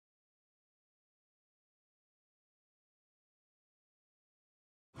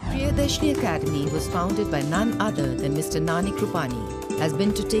Priyadarshni Academy was founded by none other than Mr. Nanik Rupani, has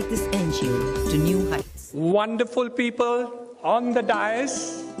been to take this NGO to new heights. Wonderful people on the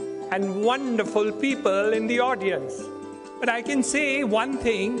dais and wonderful people in the audience. But I can say one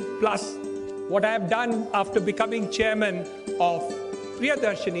thing, plus what I have done after becoming chairman of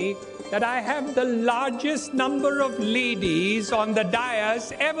Priyadarshini, that I have the largest number of ladies on the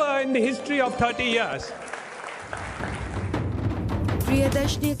dais ever in the history of 30 years.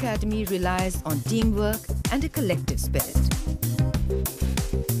 Priyadarshni Academy relies on teamwork and a collective spirit.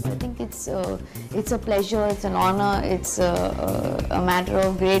 I think it's a pleasure, it's an honor, it's a matter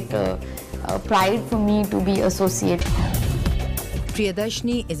of great pride for me to be associated.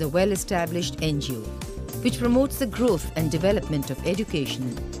 Priyadarshni is a well-established NGO which promotes the growth and development of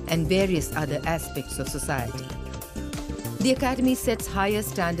education and various other aspects of society. The Academy sets higher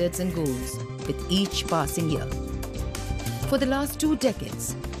standards and goals with each passing year. For the last 2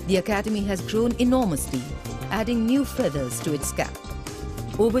 decades, the Academy has grown enormously, adding new feathers to its cap.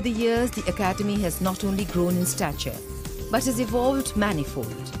 Over the years, the Academy has not only grown in stature, but has evolved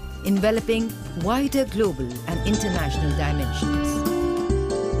manifold, enveloping wider global and international dimensions.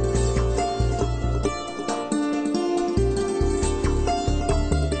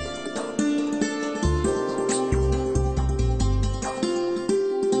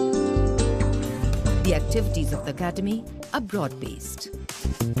 The activities of the Academy are broad-based.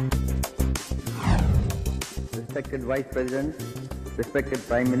 Respected Vice President, respected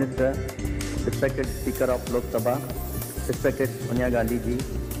Prime Minister, respected Speaker of Lok Sabha, respected Sonia Gandhi ji,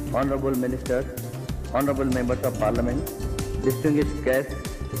 Honorable Ministers, Honorable Members of Parliament, distinguished guests,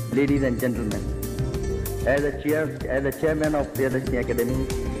 ladies and gentlemen. As the Chairman of Priyadarshni Academy,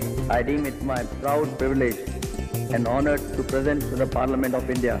 I deem it my proud privilege and honor to present to the Parliament of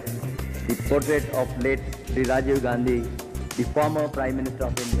India the portrait of late Sri Rajiv Gandhi, the former Prime Minister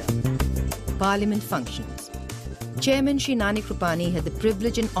of India. Parliament functions. Chairman Shri Nanik Rupani had the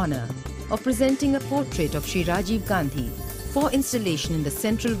privilege and honour of presenting a portrait of Shri Rajiv Gandhi for installation in the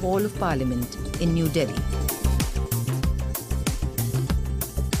Central Hall of Parliament in New Delhi.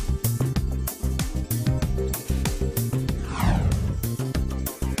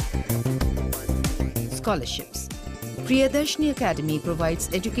 Scholarships. Priyadarshni Academy provides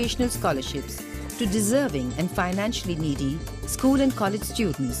educational scholarships to deserving and financially needy school and college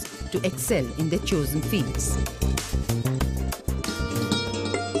students to excel in their chosen fields.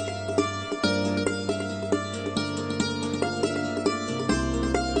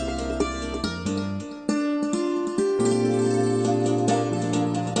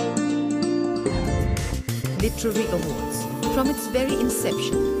 Literary awards. From its very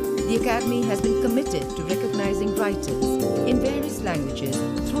inception, the Academy has been committed to recognizing writers in various languages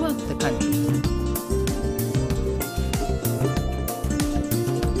throughout the country.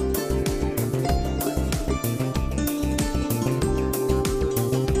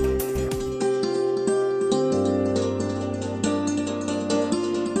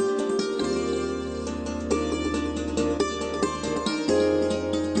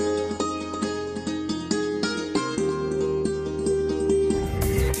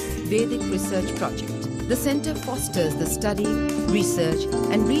 Vedic Research Project. The Centre fosters the study, research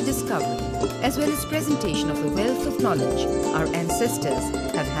and rediscovery, as well as presentation of the wealth of knowledge our ancestors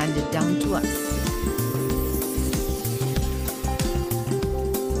have handed down to us.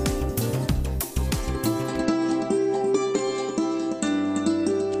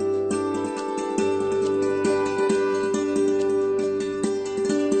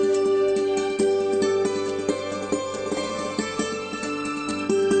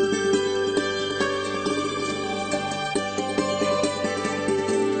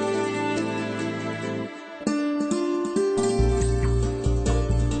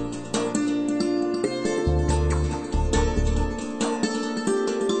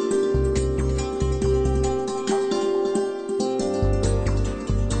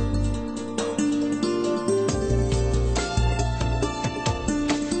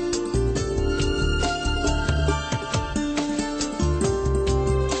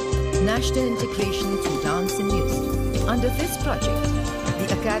 National integration through dance and music. Under this project,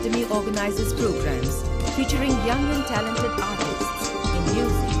 the Academy organizes programs featuring young and talented artists in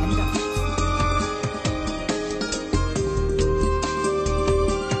music and dance.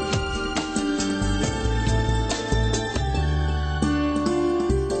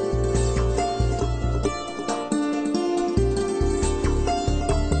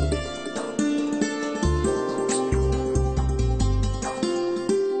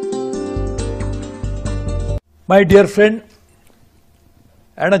 My dear friend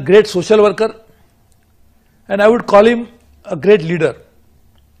and a great social worker, and I would call him a great leader.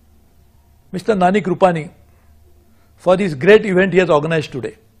 Mr. Nanik Rupani for this great event he has organized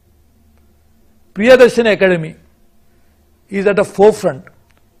today. Priyadarshni Academy is at the forefront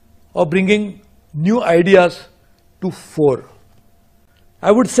of bringing new ideas to fore.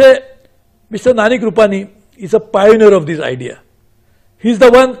 I would say Mr. Nanik Rupani is a pioneer of this idea. He is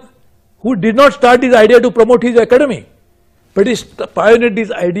the one who did not start this idea to promote his academy, but he pioneered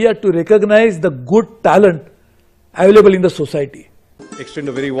this idea to recognize the good talent available in the society. Extend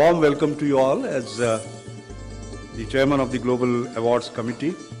a very warm welcome to you all as the chairman of the Global Awards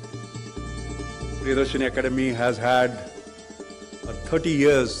Committee. Priyadarshni Academy has had 30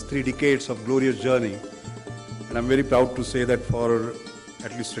 years, 3 decades of glorious journey, and I'm very proud to say that for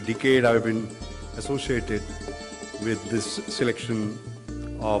at least a decade I've been associated with this selection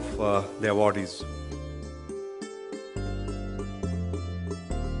of the awardees.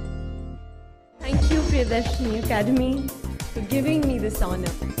 Thank you, Priyadarshni Academy, for giving me this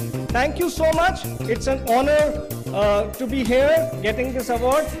honor. Thank you so much. It's an honor to be here getting this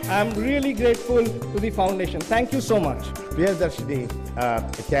award. I'm really grateful to the foundation. Thank you so much. Priyadarshni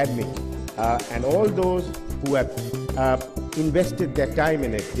Academy and all those who have invested their time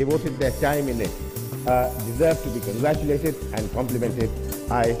in it, devoted their time in it, deserve to be congratulated and complimented.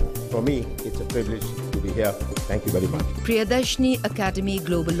 For me, it's a privilege to be here. Thank you very much. Priyadarshni Academy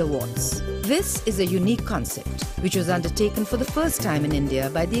Global Awards. This is a unique concept which was undertaken for the first time in India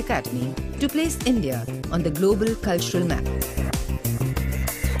by the Academy to place India on the global cultural map.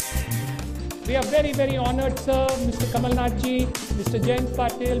 We are very, very honored, sir, Mr. Kamalnath ji, Mr. Jayant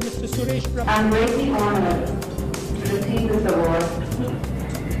Patil, Mr. Suresh Prabhu. I'm very honored to receive this award,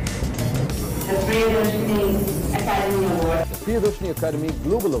 the Priyadarshni Academy Award. The Priyadarshni Academy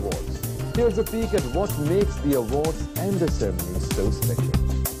Global Awards. Here's a peek at what makes the awards and the ceremony so special.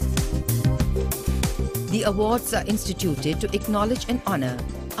 The awards are instituted to acknowledge and honor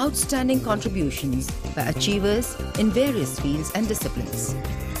outstanding contributions by achievers in various fields and disciplines.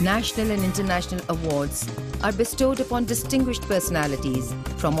 National and international awards are bestowed upon distinguished personalities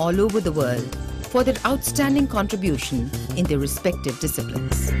from all over the world for their outstanding contribution in their respective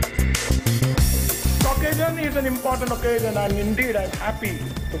disciplines. The occasion is an important occasion, and indeed I'm happy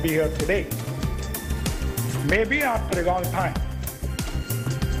to be here today. Maybe after a long time,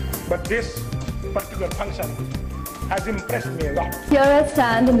 but this particular function has impressed me a lot. Here I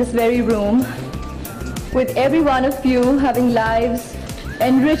stand in this very room with every one of you having lives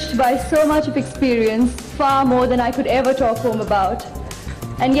enriched by so much of experience, far more than I could ever talk home about.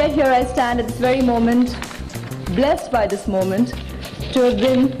 And yet here I stand at this very moment, blessed by this moment, to have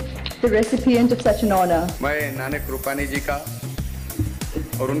been the recipient of such an honor. मैं नानक रूपानी जी का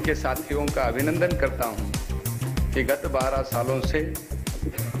और उनके साथियों का अभिनंदन करता हूं कि गत 12 सालों से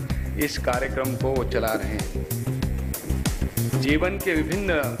इस कार्यक्रम को वो चला रहे हैं। जीवन के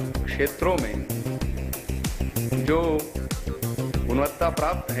विभिन्न क्षेत्रों में जो गुणवत्ता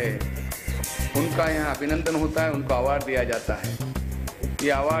प्राप्त है उनका यहाँ अभिनंदन होता है, उनको अवार्ड दिया जाता है।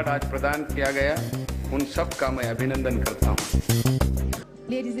 ये अवार्ड आज प्रदान किया गया, उन सब का मैं अभिनंदन करता हूँ।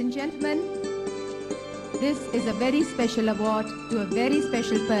 Ladies and gentlemen, this is a very special award to a very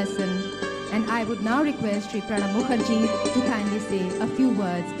special person, and I would now request Sri Pranab Mukherjee to kindly say a few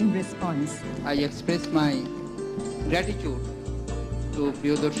words in response. I express my gratitude to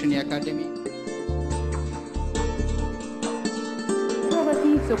Priyadarshni Academy.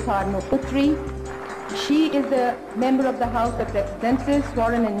 Sukarno Putri. She is the member of the House of Representatives,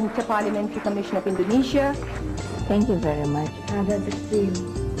 Foreign and Inter-Parliamentary Commission of Indonesia. Thank you very much. How does it feel?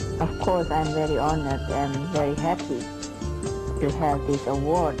 Of course, I'm very honored and very happy to have this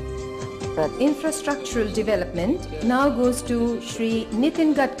award. But infrastructural development now goes to Shri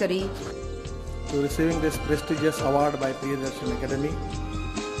Nitin Gadkari. To receiving this prestigious award by Priyadarshni Academy,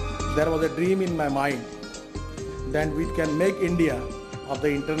 there was a dream in my mind that we can make India of the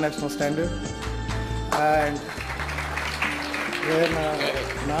international standard. And when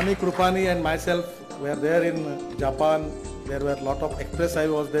Nanik Rupani and myself were there in Japan, there were a lot of express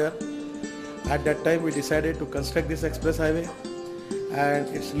highway was there. At that time we decided to construct this express highway, and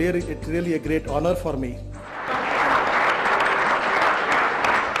it's really a great honor for me.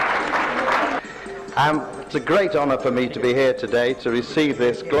 It's a great honor for me to be here today to receive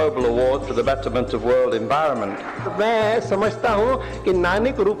this global award for the betterment of world environment. मैं समझता हूँ कि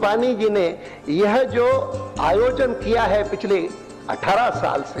नानिक रूपानी जी ने यह जो आयोजन किया है पिछले 18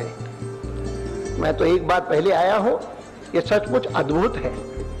 साल से, मैं तो एक बार पहले आया हूँ, ये सचमुच अद्भुत है।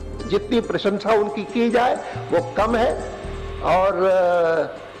 जितनी प्रशंसा उनकी की जाए वो कम है, और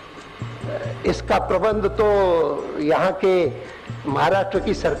इसका प्रबंध तो यहाँ के महाराष्ट्र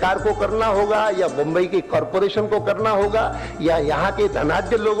की सरकार को करना होगा, या मुंबई की कॉरपोरेशन को करना होगा, या यहाँ के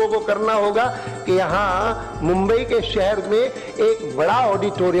धनाढ्य लोगों को करना होगा कि यहाँ मुंबई के शहर में एक बड़ा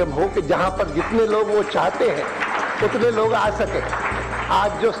ऑडिटोरियम हो कि जहाँ पर जितने लोग वो चाहते हैं उतने लोग आ सके।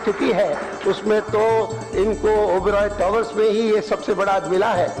 आज जो स्थिति है उसमें तो इनको ओबेरॉय टावर्स में ही ये सबसे बड़ा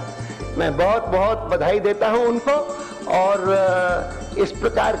मिला है। मैं बहुत बहुत बधाई देता हूँ उनको, और इस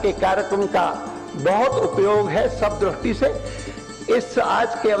प्रकार के कार्यक्रम का बहुत उपयोग है सब दृष्टि से। इस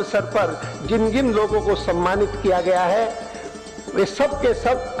आज के अवसर पर जिन जिन लोगों को सम्मानित किया गया है वे सब के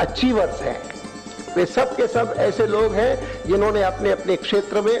सब अचीवर्स हैं। वे सब के सब ऐसे लोग हैं जिन्होंने अपने अपने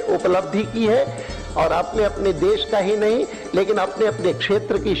क्षेत्र में उपलब्धि की है, और अपने अपने देश का ही नहीं लेकिन अपने अपने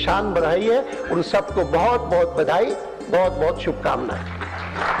क्षेत्र की शान बढ़ाई है। उन सबको बहुत बहुत बधाई, बहुत बहुत शुभकामनाएं।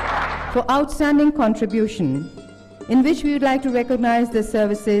 For outstanding contribution, in which we would like to recognize the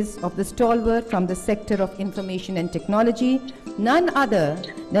services of the stalwart from the sector of information and technology, none other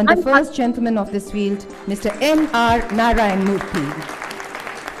than the first gentleman of this field, Mr. N.R. Narayan Murthy.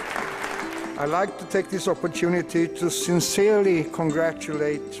 I'd like to take this opportunity to sincerely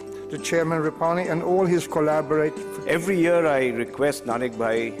congratulate the Chairman Rupani and all his collaborators. Every year I request Nanik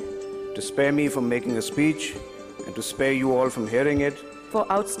Bhai to spare me from making a speech and to spare you all from hearing it. For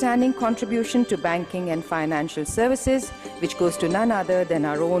outstanding contribution to banking and financial services, which goes to none other than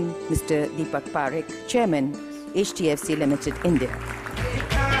our own Mr. Deepak Parekh, Chairman, HDFC Limited, India.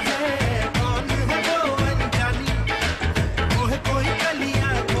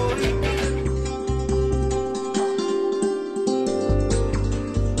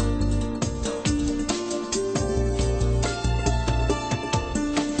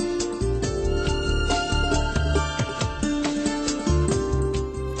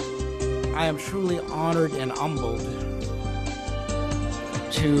 I am truly honored and humbled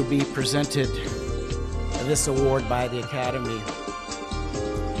to be presented this award by the Academy.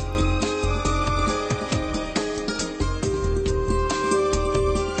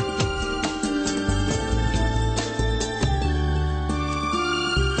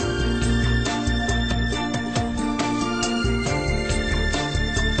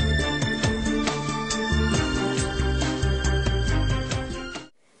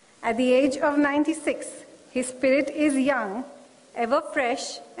 At the age of 96, his spirit is young, ever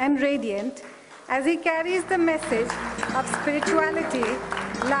fresh and radiant, as he carries the message of spirituality,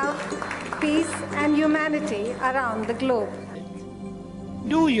 love, peace and humanity around the globe.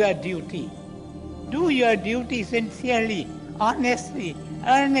 Do your duty. Do your duty sincerely, honestly,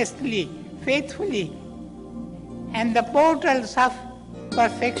 earnestly, faithfully, and the portals of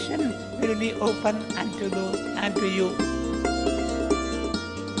perfection will be open unto you.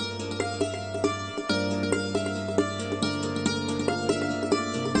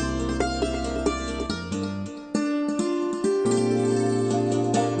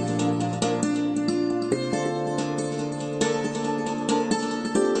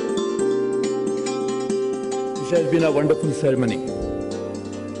 This has been a wonderful ceremony.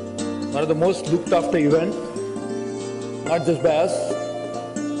 One of the most looked after events, not just by us,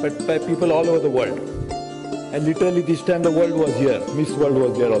 but by people all over the world. And literally this time the world was here, Miss World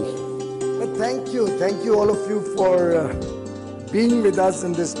was there also. But thank you all of you for being with us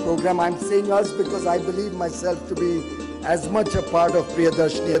in this program. I'm saying us because I believe myself to be as much a part of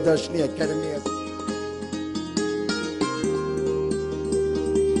Priyadarshni Academy as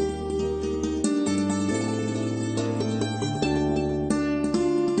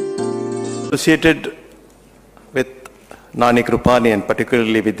associated with Nanik Rupani and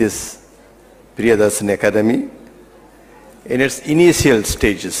particularly with this Priyadarshni Academy in its initial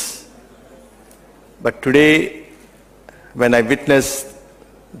stages. But today, when I witness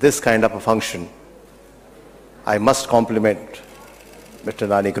this kind of a function, I must compliment Mr.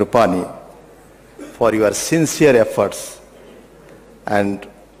 Nanik Rupani for your sincere efforts and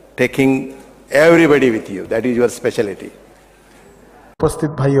taking everybody with you. That is your specialty. उपस्थित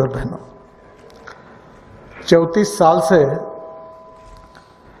भाई और बहनों, 34 साल से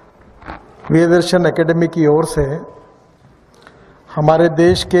Priyadarshan academy की ओर से हमारे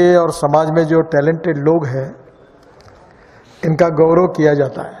देश के और समाज में जो टैलेंटेड लोग हैं इनका गौरव किया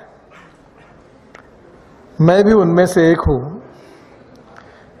जाता है। मैं भी उनमें से एक हूँ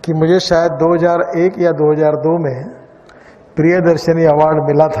कि मुझे शायद 2001 या 2002 में प्रियदर्शनी अवार्ड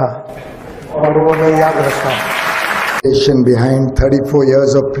मिला था और वो मैं याद रखता हूँ। Behind 34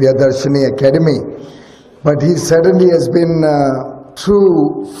 years of Priyadarshni Academy, but he certainly has been a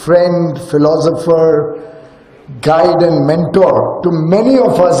true friend, philosopher, guide and mentor to many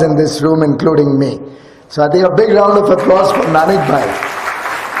of us in this room, including me. So I think a big round of applause for Nanik Bhai.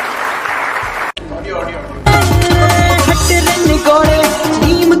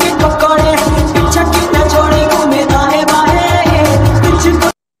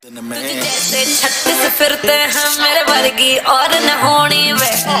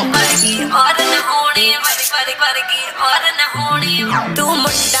 तू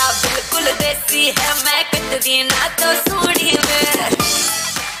मुंडा बिल्कुल देसी है मैं कटरीना तो सूढ़ी में.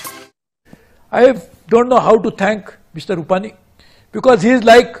 I don't know how to thank Mr. Rupani because he is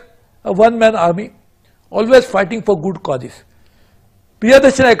like a one-man army, always fighting for good causes.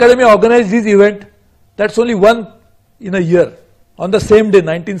 Priyadarshni Academy organized this event, that's only one in a year, on the same day,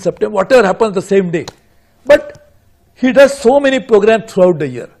 19 September, whatever happens the same day. But he does so many programs throughout the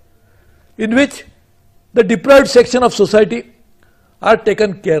year, in which the deprived section of society are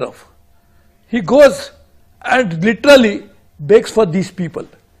taken care of. He goes and literally begs for these people.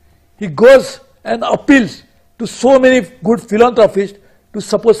 He goes and appeals to so many good philanthropists to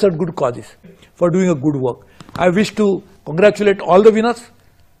support such good causes for doing a good work. I wish to congratulate all the winners.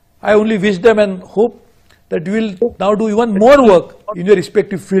 I only wish them and hope that you will now do even more work in your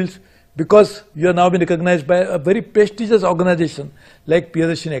respective fields because you have now been recognized by a very prestigious organization like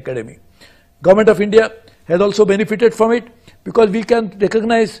Priyadarshni Academy. Government of India has also benefited from it because we can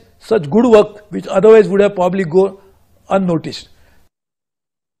recognize such good work which otherwise would have probably gone unnoticed.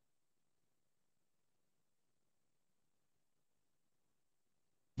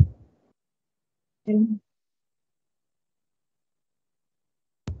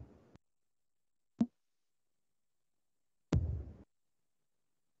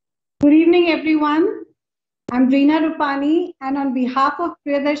 Good evening, everyone. I'm Reena Rupani, and on behalf of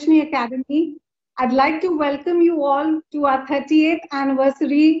Priyadarshni Academy, I'd like to welcome you all to our 38th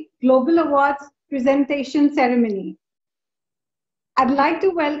anniversary Global Awards presentation ceremony. I'd like to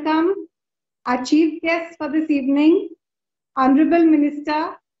welcome our chief guest for this evening, Honorable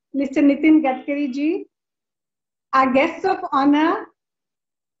Minister, Mr. Nitin Gadkari ji, our guests of honor,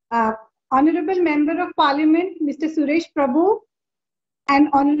 Honorable Member of Parliament, Mr. Suresh Prabhu, and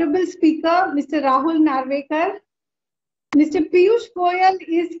Honorable Speaker, Mr. Rahul Narvekar. Mr. Piyush Goyal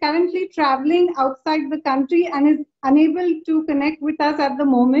is currently traveling outside the country and is unable to connect with us at the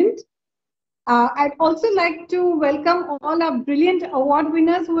moment. I'd also like to welcome all our brilliant award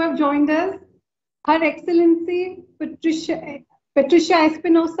winners who have joined us. Her Excellency Patricia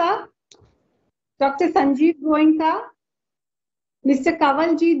Espinosa, Dr. Sanjeev Goenka, Mr.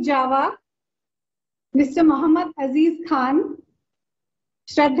 Kawaljit Java, Mr. Muhammad Aziz Khan,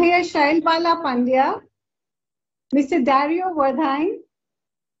 Shraddheya Shailbala Pandya, Mr. Dario Vardhain,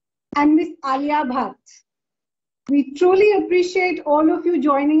 and Ms. Alia Bhatt. We truly appreciate all of you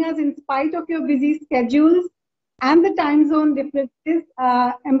joining us in spite of your busy schedules and the time zone differences.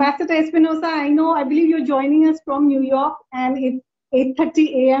 Ambassador Espinosa, I believe you're joining us from New York and it's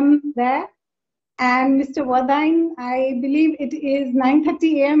 8:30 a.m. there. And Mr. Vardhain, I believe it is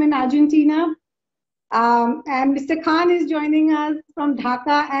 9:30 a.m. in Argentina. And Mr. Khan is joining us from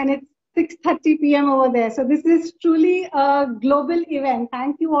Dhaka and it's 6:30 p.m. over there. So this is truly a global event.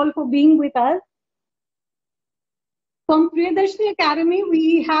 Thank you all for being with us. From Priyadarshni Academy,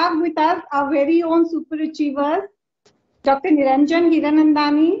 we have with us our very own super achievers, Dr. Niranjan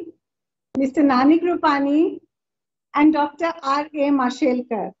Hiranandani, Mr. Nanik Rupani, and Dr. R.A.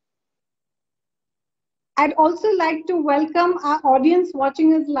 Mashelkar. I'd also like to welcome our audience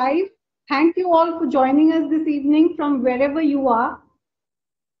watching us live. Thank you all for joining us this evening from wherever you are.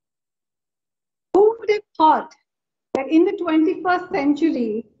 Who would have thought that in the 21st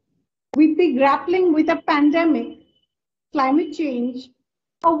century, we'd be grappling with a pandemic, climate change,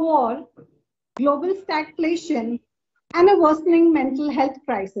 a war, global stagflation, and a worsening mental health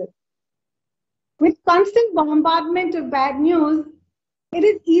crisis. With constant bombardment of bad news, it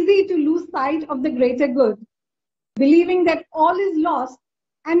is easy to lose sight of the greater good, believing that all is lost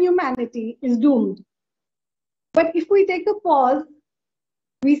and humanity is doomed. But if we take a pause,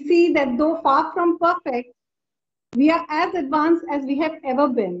 we see that though far from perfect, we are as advanced as we have ever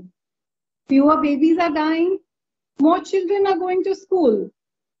been. Fewer babies are dying, more children are going to school,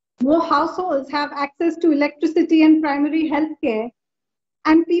 more households have access to electricity and primary health care,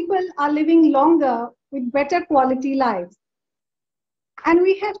 and people are living longer with better quality lives. And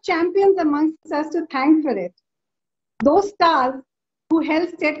we have champions amongst us to thank for it. Those stars who held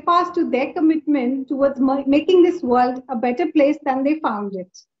steadfast to their commitment towards making this world a better place than they found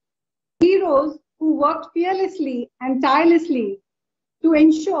it. Heroes who worked fearlessly and tirelessly to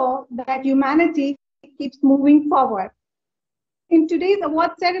ensure that humanity keeps moving forward. In today's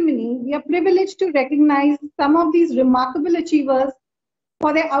award ceremony, we are privileged to recognize some of these remarkable achievers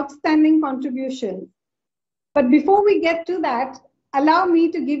for their outstanding contributions. But before we get to that, allow me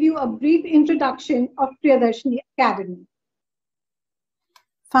to give you a brief introduction of Priyadarshni Academy.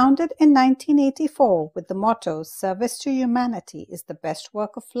 Founded in 1984 with the motto, "Service to humanity is the best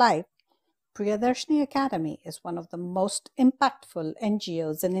work of life," Priyadarshni Academy is one of the most impactful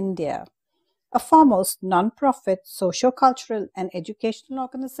NGOs in India. A foremost non-profit, socio-cultural and educational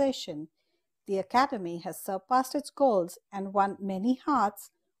organization, the Academy has surpassed its goals and won many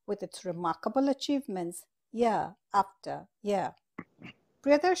hearts with its remarkable achievements year after year.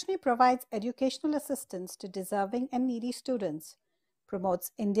 Priyadarshni provides educational assistance to deserving and needy students,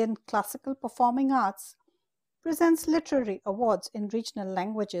 promotes Indian classical performing arts, presents literary awards in regional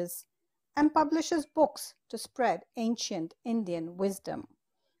languages, and publishes books to spread ancient Indian wisdom.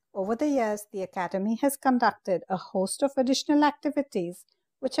 Over the years, the Academy has conducted a host of additional activities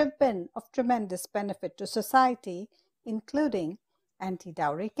which have been of tremendous benefit to society, including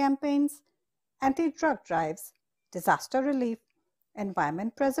anti-dowry campaigns, anti-drug drives, disaster relief,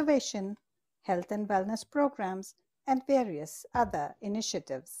 environment preservation, health and wellness programs, and various other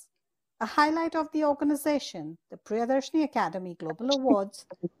initiatives. A highlight of the organization, the Priyadarshni Academy Global Awards,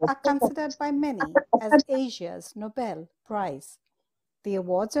 are considered by many as Asia's Nobel Prize. The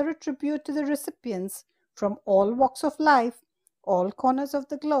awards are a tribute to the recipients from all walks of life, all corners of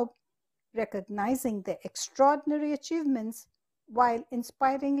the globe, recognizing their extraordinary achievements while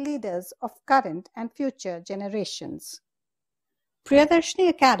inspiring leaders of current and future generations. Priyadarshni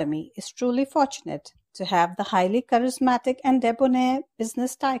Academy is truly fortunate to have the highly charismatic and debonair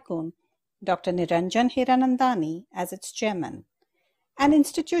business tycoon, Dr. Niranjan Hiranandani, as its chairman. An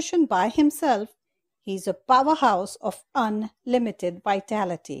institution by himself, he is a powerhouse of unlimited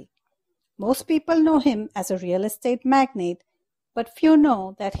vitality. Most people know him as a real estate magnate, but few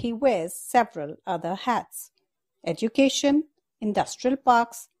know that he wears several other hats. Education, industrial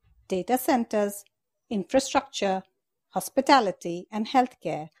parks, data centers, infrastructure, hospitality, and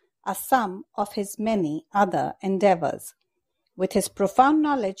healthcare are some of his many other endeavors. With his profound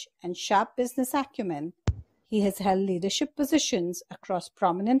knowledge and sharp business acumen, he has held leadership positions across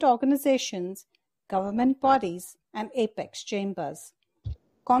prominent organizations, government bodies, and apex chambers.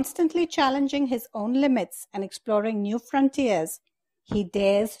 Constantly challenging his own limits and exploring new frontiers, he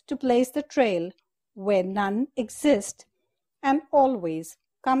dares to blaze the trail where none exist and always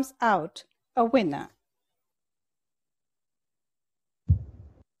comes out a winner.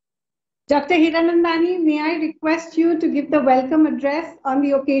 Dr. Hiranandani, may I request you to give the welcome address on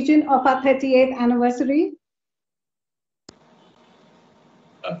the occasion of our 38th anniversary?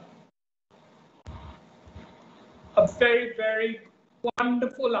 A very, very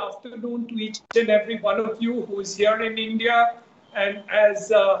wonderful afternoon to each and every one of you who is here in India. And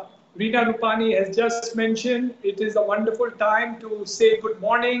as Reena Rupani has just mentioned, it is a wonderful time to say good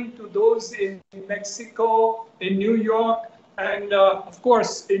morning to those in Mexico, in New York, and of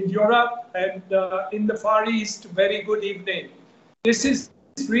course in Europe and in the Far East. Very good evening. This is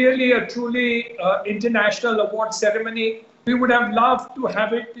really a truly international award ceremony. We would have loved to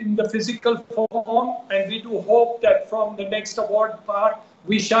have it in the physical form, and we do hope that from the next award part,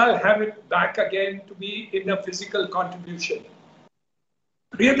 we shall have it back again to be in a physical contribution.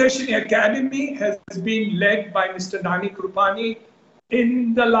 Priyadarshni Academy has been led by Mr. Nanik Rupani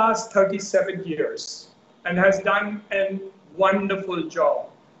in the last 37 years and has done a wonderful job.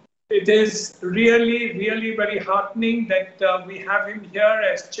 It is really, really very heartening that we have him here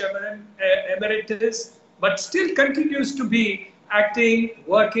as Chairman Emeritus, but still continues to be acting,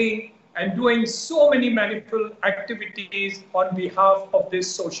 working, and doing so many manifold activities on behalf of this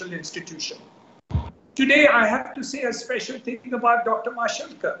social institution. Today, I have to say a special thing about Dr.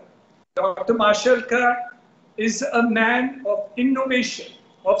 Mashelkar. Dr. Mashelkar is a man of innovation,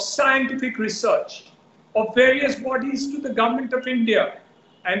 of scientific research, of various bodies to the Government of India,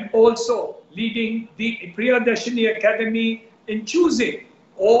 and also leading the Priyadarshni Academy in choosing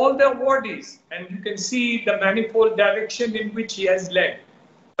all the awardees. And you can see the manifold direction in which he has led.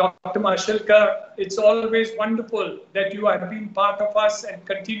 Dr. Mashelkar, it's always wonderful that you have been part of us and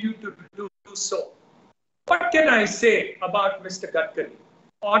continue to do so. What can I say about Mr. Gadkari?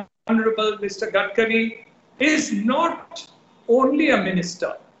 Honorable Mr. Gadkari is not only a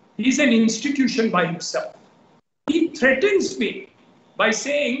minister, he's an institution by himself. He threatens me by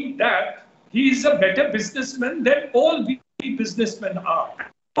saying that he is a better businessman than all we businessmen are.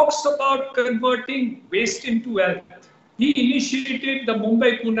 Talks about converting waste into wealth. He initiated the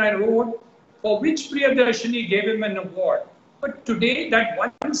Mumbai-Pune road, for which Priyadarshini gave him an award. But today, that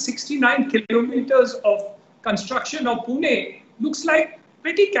 169 kilometers of construction of Pune looks like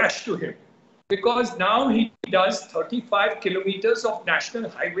petty cash to him, because now he does 35 kilometers of national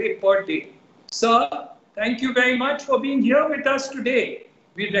highway per day. Sir, thank you very much for being here with us today.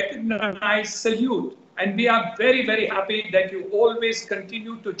 We recognize, salute, and we are very, very happy that you always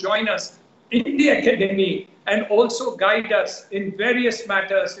continue to join us in the Academy and also guide us in various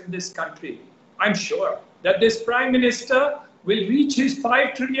matters in this country. I'm sure that this Prime Minister will reach his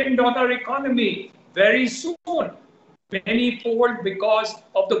 $5 trillion economy very soon. Many-fold because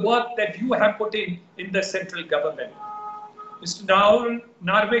of the work that you have put in the central government. Mr. Rahul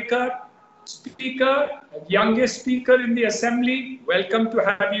Narvekar, Speaker, youngest Speaker in the Assembly, welcome to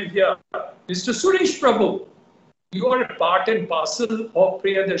have you here. Mr. Suresh Prabhu, you are a part and parcel of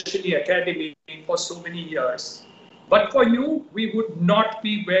Priyadarshni Academy for so many years. But for you, we would not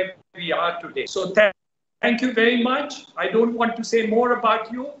be where we are today. So thank you very much. I don't want to say more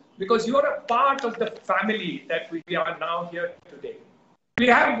about you because you are a part of the family that we are now here today. We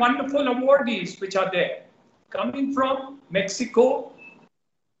have wonderful awardees which are there. Coming from Mexico,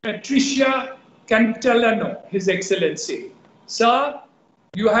 Patricia Cantellano, His Excellency. Sir,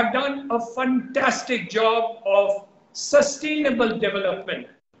 you have done a fantastic job of sustainable development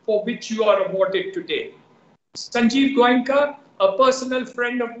for which you are awarded today. Sanjeev Goenka, a personal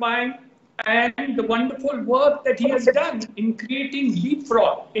friend of mine, and the wonderful work that he has done in creating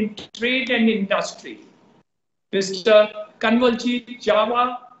leapfrog in trade and industry. Mr. Kanwaljit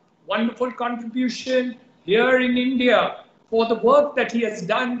Java, wonderful contribution here in India for the work that he has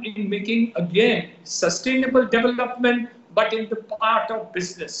done in making, again, sustainable development, but in the part of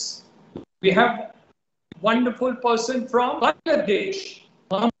business. We have a wonderful person from Bangladesh,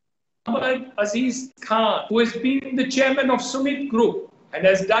 Muhammad Aziz Khan, who has been the chairman of Sumit Group and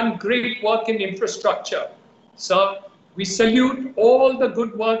has done great work in infrastructure. So we salute all the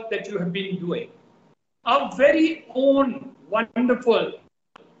good work that you have been doing. Our very own wonderful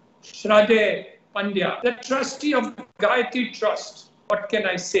Shraddha Pandya, the trustee of the Gayatri Trust. What can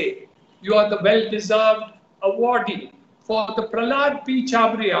I say? You are the well-deserved awardee for the Prahlad P.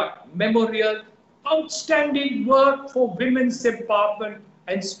 Chabria Memorial Outstanding Work for Women's Empowerment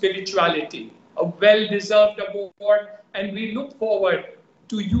and Spirituality. A well-deserved award, and we look forward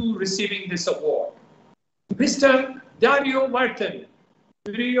to you receiving this award. Mr. Dario Vartan,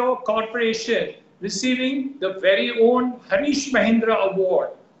 Rio Corporation, receiving the very own Harish Mahendra Award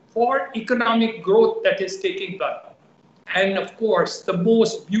for economic growth that is taking place. And of course, the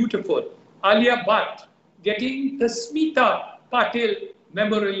most beautiful, Alia Bhatt, getting the Smita Patil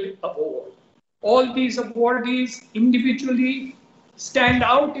Memorial Award. All these awardees individually stand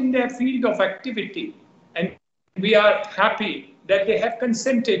out in their field of activity, and we are happy that they have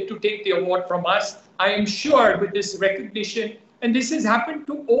consented to take the award from us. I am sure with this recognition, and this has happened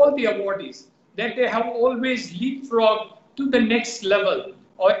to all the awardees, that they have always leapfrogged to the next level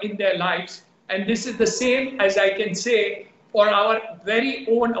or in their lives. And this is the same as I can say for our very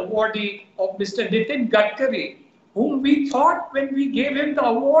own awardee of Mr. Nitin Gadkari, whom we thought when we gave him the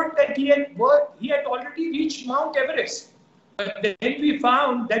award that he had already reached Mount Everest. But then we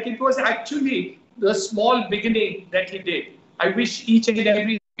found that it was actually the small beginning that he did. I wish each and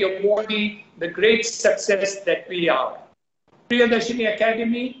every awardee the great success that we are. Priyadarshni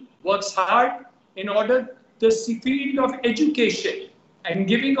Academy works hard in order the field of education and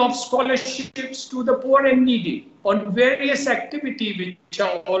giving of scholarships to the poor and needy on various activities which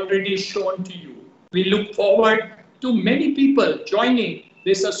are already shown to you. We look forward to many people joining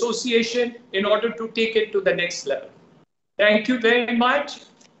this association in order to take it to the next level. Thank you very much,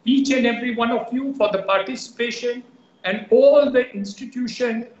 each and every one of you, for the participation, and all the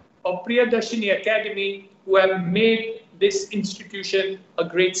institution of Priyadarshni Academy who have made this institution a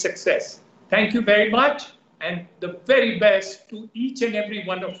great success. Thank you very much, and the very best to each and every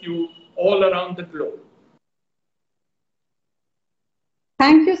one of you all around the globe.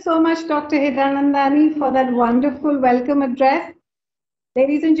 Thank you so much, Dr. Hiranandani, for that wonderful welcome address.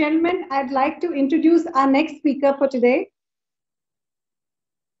 Ladies and gentlemen, I'd like to introduce our next speaker for today.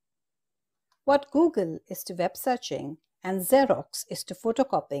 What Google is to web searching and Xerox is to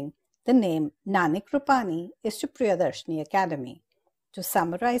photocopying, the name Nanik Rupani is to Priyadarshni Academy. To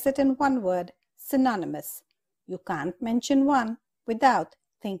summarize it in one word, synonymous. You can't mention one without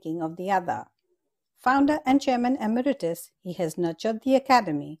thinking of the other. Founder and Chairman Emeritus, he has nurtured the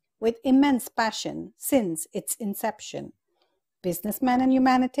Academy with immense passion since its inception. Businessman and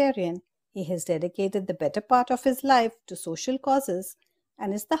humanitarian, he has dedicated the better part of his life to social causes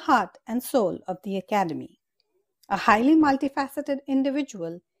and is the heart and soul of the Academy. A highly multifaceted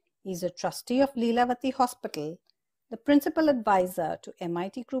individual, he is a trustee of Leelavati Hospital, the principal advisor to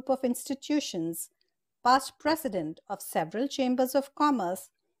MIT Group of Institutions, past president of several chambers of commerce,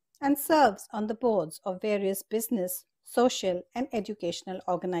 and serves on the boards of various business, social, and educational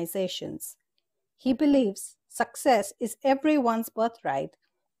organizations. He believes success is everyone's birthright,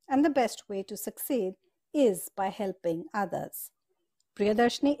 and the best way to succeed is by helping others.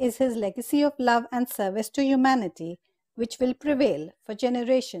 Priyadarshni is his legacy of love and service to humanity, which will prevail for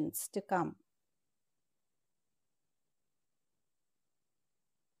generations to come.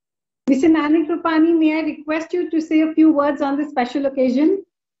 Mr. Nanik Rupani, may I request you to say a few words on this special occasion?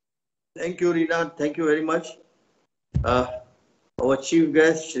 Thank you, Reena. Thank you very much. Our chief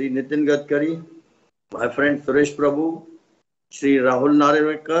guest, Shri Nitin Gadkari, my friend Suresh Prabhu, Shri Rahul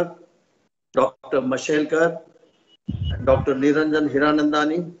Narewekar, Dr. Mashelkar, Dr. Niranjan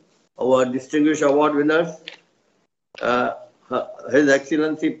Hiranandani, our distinguished award winners, His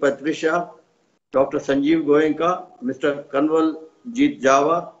Excellency Patricia, Dr. Sanjeev Goenka, Mr. Kanwal Jeet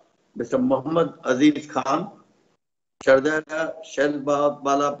Java, Mr. Muhammad Aziz Khan, Shardaya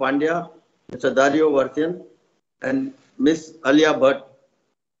Shelbala Pandya, Mr. Dario Vartyan, and Miss Alia Bhatt,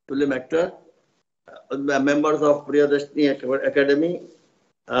 film actor, members of Priyadarshni Academy,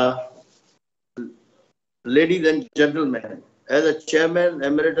 ladies and gentlemen, as a chairman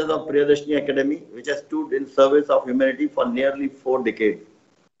emeritus of Priyadarshni Academy, which has stood in service of humanity for nearly 4 decades,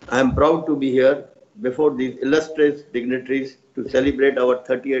 I am proud to be here before these illustrious dignitaries to celebrate our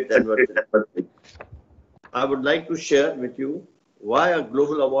 38th anniversary. I would like to share with you why a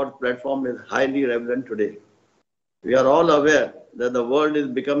global award platform is highly relevant today. We are all aware that the world is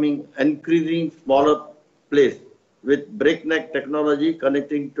becoming an increasingly smaller place with breakneck technology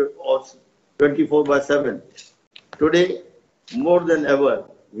connecting to us 24/7. Today, more than ever,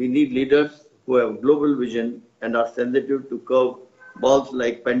 we need leaders who have global vision and are sensitive to curve balls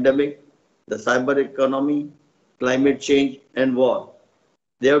like pandemic, the cyber economy, climate change, and war.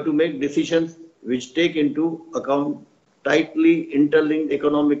 They have to make decisions which take into account tightly interlinked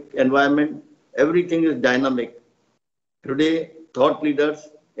economic environment. Everything is dynamic. Today, thought leaders,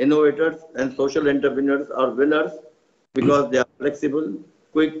 innovators, and social entrepreneurs are winners because they are flexible,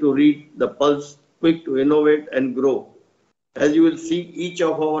 quick to read the pulse, quick to innovate and grow. As you will see, each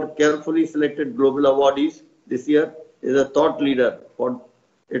of our carefully selected global awardees this year is a thought leader for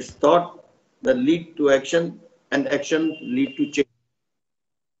its thought that lead to action and action lead to change.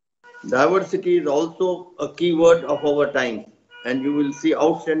 Diversity is also a key word of our time, and you will see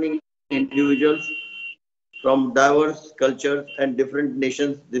outstanding individuals from diverse cultures and different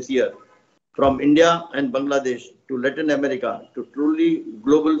nations this year, from India and Bangladesh to Latin America to truly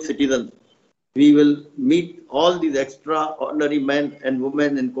global citizens. We will meet all these extraordinary men and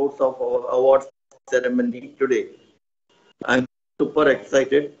women in course of our awards ceremony today. I'm super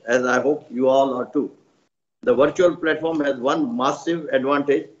excited, as I hope you all are too. The virtual platform has one massive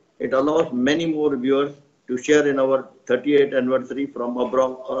advantage. It allows many more viewers to share in our 38th anniversary from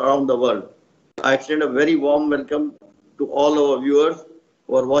around the world. I extend a very warm welcome to all our viewers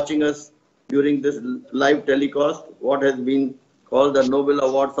who are watching us during this live telecast, what has been called the Nobel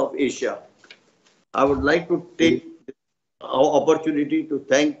Awards of Asia. I would like to take our opportunity to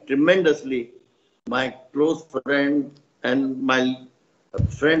thank tremendously my close friend and my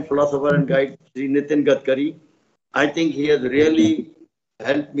friend, philosopher and guide, Sri Nitin Gadkari. I think he has really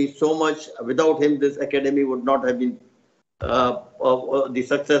helped me so much. Without him, this academy would not have been, the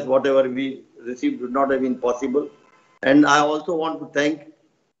success, whatever we received would not have been possible. And I also want to thank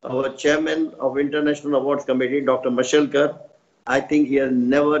our chairman of International Awards Committee, Dr. Mashelkar. I think he has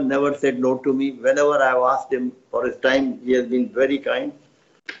never said no to me. Whenever I have asked him for his time, he has been very kind.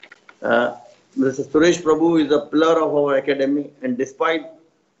 Mr. Suresh Prabhu is a pillar of our academy, and despite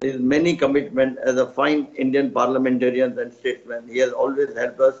his many commitments as a fine Indian parliamentarian and statesman, he has always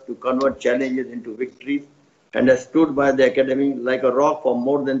helped us to convert challenges into victories and has stood by the academy like a rock for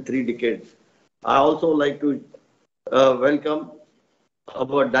more than 3 decades. I also like to welcome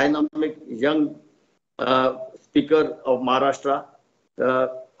our dynamic young Speaker of Maharashtra,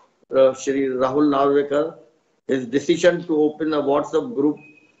 Shri Rahul Narewekar. His decision to open a WhatsApp group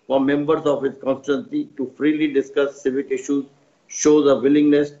for members of his constituency to freely discuss civic issues shows a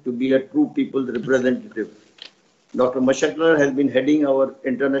willingness to be a true people's representative. Dr. Mashelkar has been heading our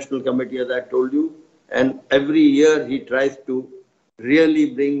international committee, as I told you, and every year he tries to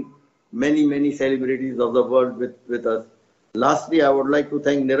really bring many celebrities of the world with us. Lastly, I would like to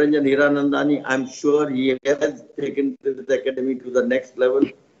thank Niranjan Hiranandani. I'm sure he has taken this academy to the next level,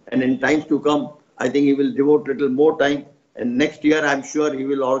 and in times to come, I think he will devote a little more time. And next year, I'm sure he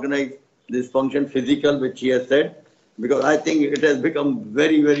will organize this function physical, which he has said, because I think it has become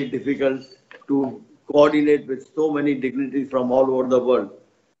very difficult to coordinate with so many dignitaries from all over the world.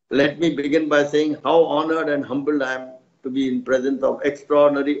 Let me begin by saying how honored and humbled I am to be in presence of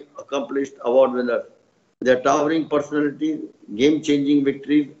extraordinary accomplished award winners. Their towering personalities, game-changing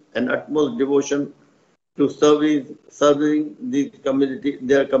victories, and utmost devotion to serving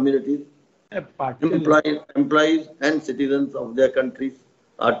their communities, employees and citizens of their countries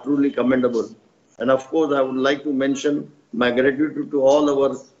are truly commendable. And of course, I would like to mention my gratitude to all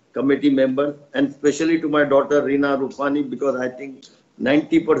our committee members and especially to my daughter Reena Rupani, because I think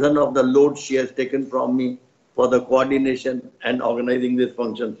 90% of the load she has taken from me for the coordination and organizing this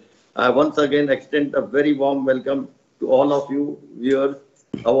function. I once again extend a very warm welcome to all of you viewers,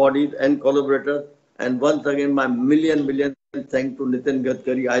 awardees and collaborators. And once again, my million thanks to Nitin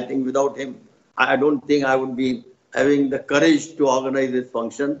Gadkari. I think without him, I don't think I would be having the courage to organize this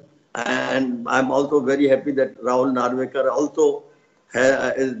function. And I'm also very happy that Rahul Narvekar also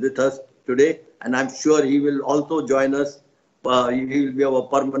is with us today. And I'm sure he will also join us. He will be our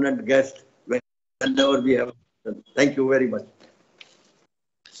permanent guest whenever we have. Thank you very much.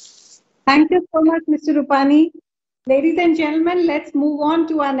 Thank you so much, Mr. Rupani. Ladies and gentlemen, let's move on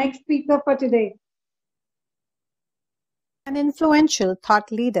to our next speaker for today. An influential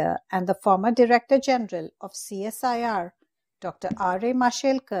thought leader and the former Director General of CSIR, Dr. R.A.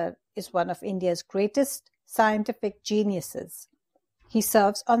 Mashelkar is one of India's greatest scientific geniuses. He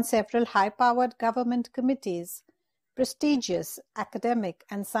serves on several high-powered government committees, prestigious academic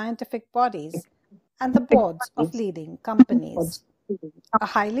and scientific bodies, and the boards of leading companies. A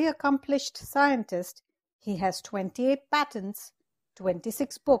highly accomplished scientist, he has 28 patents,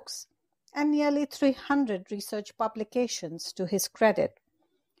 26 books, and nearly 300 research publications to his credit.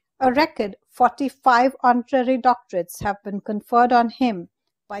 A record 45 honorary doctorates have been conferred on him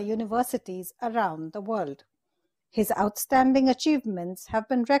by universities around the world. His outstanding achievements have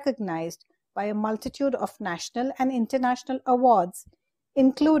been recognized by a multitude of national and international awards,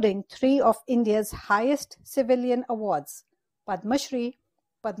 including 3 of India's highest civilian awards, Padma Shri,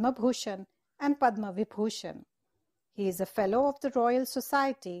 Padma Bhushan, and Padma Vibhushan. He is a Fellow of the Royal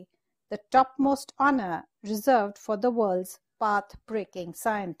Society, the topmost honor reserved for the world's path-breaking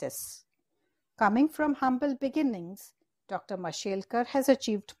scientists. Coming from humble beginnings, Dr. Mashelkar has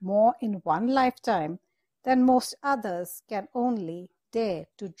achieved more in one lifetime than most others can only dare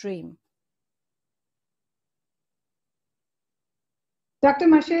to dream. Dr.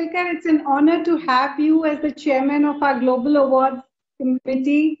 Mashelkar, it's an honor to have you as the chairman of our Global Awards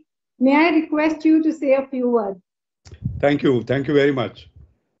Committee. May I request you to say a few words? Thank you. Thank you very much.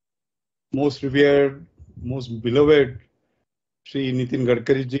 Most revered, most beloved Shri Nitin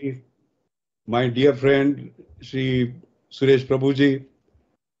Gadkari ji, my dear friend Shri Suresh Prabhu ji,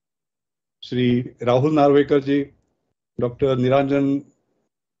 Shri Rahul Narvekar ji, Dr. Niranjan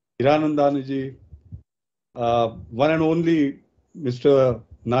Hiranandani ji, one and only Mr.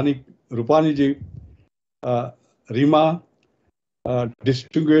 Nanik Rupani ji, Rima,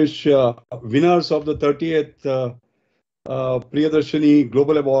 distinguished winners of the 30th Priyadarshni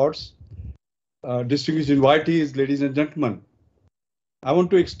Global Awards, distinguished invitees, ladies and gentlemen. I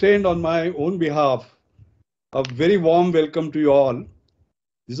want to extend on my own behalf a very warm welcome to you all.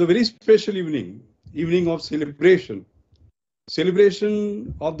 This is a very special evening of celebration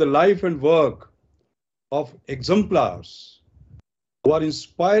of the life and work of exemplars who are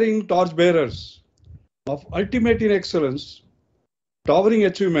inspiring torchbearers of ultimate in excellence, towering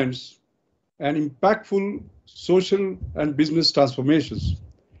achievements, and impactful social and business transformations.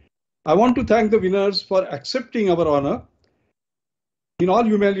 I want to thank the winners for accepting our honor. In all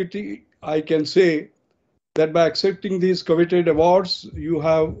humility, I can say that by accepting these coveted awards, you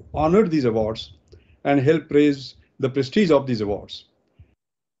have honored these awards and helped raise the prestige of these awards.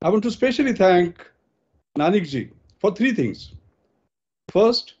 I want to specially thank Nanik ji for 3 things.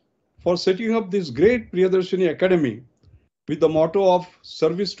 First, for setting up this great Priyadarshni Academy with the motto of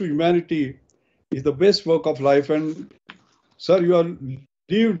service to humanity is the best work of life. And sir, you have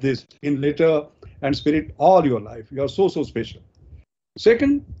lived this in letter and spirit all your life. You are so special.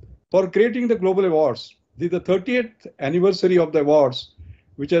 Second, for creating the Global Awards. This is the 30th anniversary of the awards,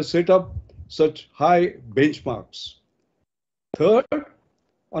 which has set up such high benchmarks. Third,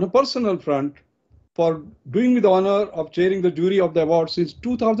 on a personal front, for doing me the honor of chairing the jury of the awards since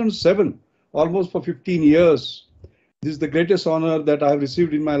 2007, almost for 15 years. This is the greatest honor that I have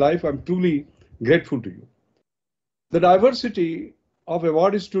received in my life. I'm truly grateful to you. The diversity of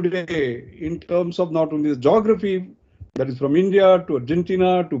awardees today in terms of not only the geography, that is from India to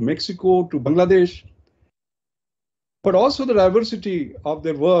Argentina to Mexico to Bangladesh, but also the diversity of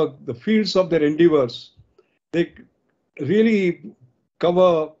their work, the fields of their endeavors. They really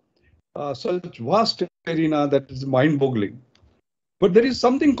cover such vast arena that is mind-boggling. But there is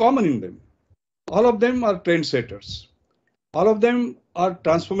something common in them. All of them are trendsetters. All of them are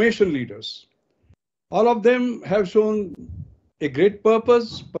transformation leaders. All of them have shown a great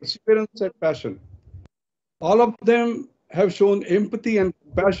purpose, perseverance, and passion. All of them have shown empathy and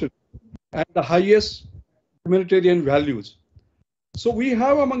compassion and the highest humanitarian values. So we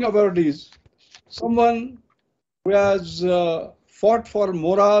have among awardees someone who has fought for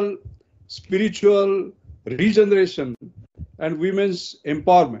moral, spiritual regeneration and women's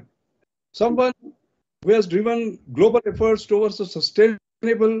empowerment. Someone who has driven global efforts towards a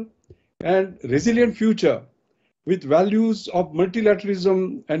sustainable and resilient future with values of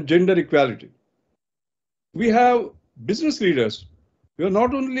multilateralism and gender equality. We have business leaders who have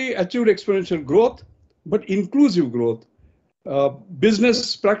not only achieved exponential growth, but inclusive growth,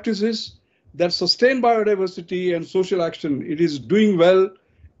 business practices that sustain biodiversity and social action. It is doing well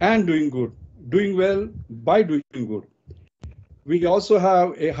and doing good, doing well by doing good. We also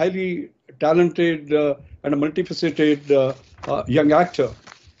have a highly talented and a multifaceted young actor.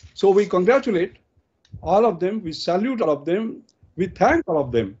 So we congratulate all of them, we salute all of them, we thank all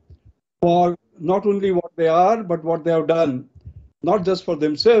of them for not only what they are, but what they have done, not just for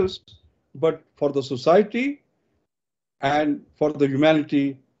themselves, but for the society and for the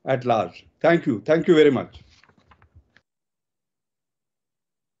humanity at large. Thank you. Thank you very much.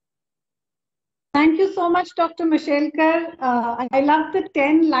 Thank you so much, Dr. Mashelkar. I love the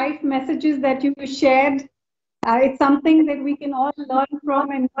 10 life messages that you shared. It's something that we can all learn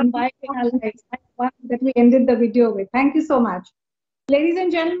from and invite in our lives. That's one that we ended the video with. Thank you so much. Ladies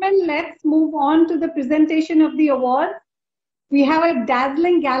and gentlemen, let's move on to the presentation of the awards. We have a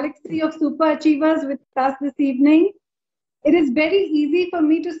dazzling galaxy of super achievers with us this evening. It is very easy for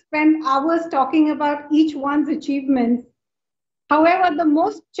me to spend hours talking about each one's achievements. However, the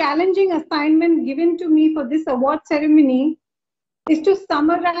most challenging assignment given to me for this award ceremony is to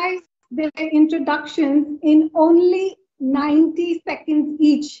summarize their introductions in only 90 seconds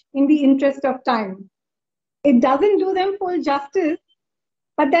each in the interest of time. It doesn't do them full justice,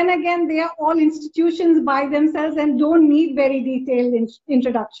 but then again, they are all institutions by themselves and don't need very detailed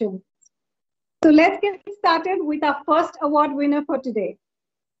introductions. So let's get started with our first award winner for today.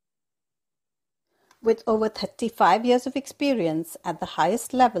 With over 35 years of experience at the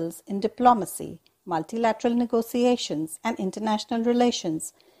highest levels in diplomacy, multilateral negotiations, and international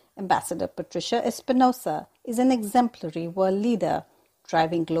relations, Ambassador Patricia Espinosa is an exemplary world leader,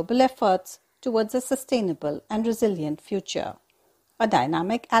 driving global efforts towards a sustainable and resilient future. A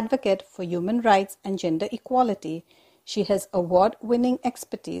dynamic advocate for human rights and gender equality, she has award-winning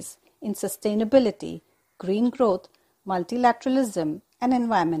expertise in sustainability, green growth, multilateralism, and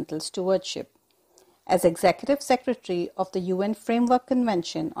environmental stewardship. As Executive Secretary of the UN Framework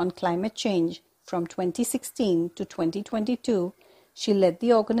Convention on Climate Change from 2016 to 2022, she led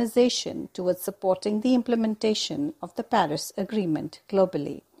the organization towards supporting the implementation of the Paris Agreement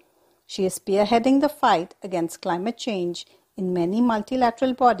globally. She is spearheading the fight against climate change in many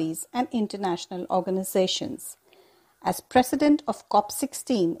multilateral bodies and international organizations. As president of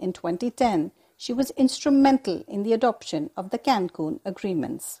COP16 in 2010, she was instrumental in the adoption of the Cancun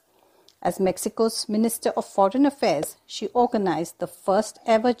Agreements. As Mexico's Minister of Foreign Affairs, she organized the first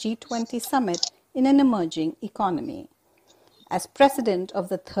ever G20 summit in an emerging economy. As president of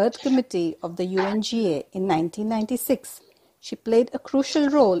the Third Committee of the UNGA in 1996, she played a crucial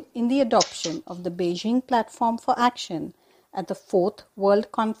role in the adoption of the Beijing Platform for Action at the 4th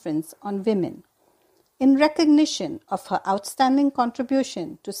World Conference on Women. In recognition of her outstanding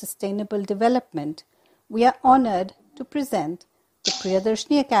contribution to sustainable development, we are honored to present the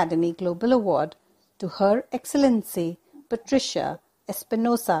Priyadarshni Academy Global Award to Her Excellency Patricia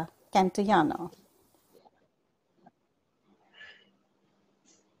Espinosa Cantillano.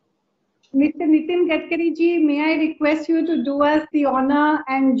 Mr. Nitin Gadkari ji, may I request you to do us the honor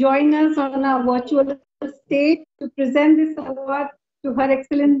and join us on our virtual stage to present this award to Her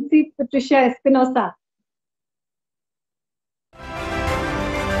Excellency Patricia Espinosa.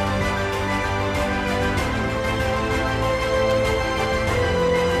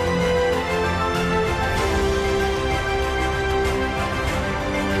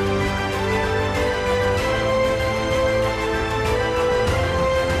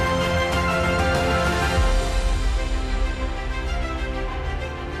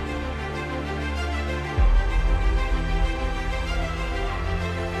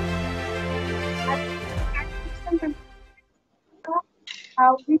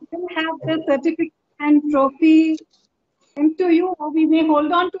 We will have the certificate and trophy sent to you, or we may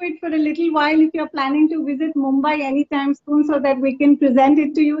hold on to it for a little while if you're planning to visit Mumbai anytime soon so that we can present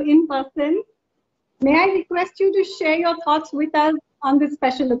it to you in person. May I request you to share your thoughts with us on this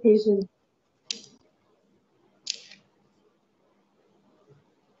special occasion?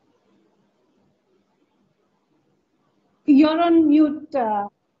 You're on mute,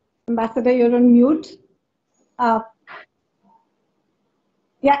 Ambassador, you're on mute.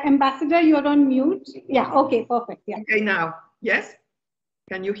 Yeah, Ambassador, you're on mute. Yeah, okay, perfect. Yeah. Okay, now, yes?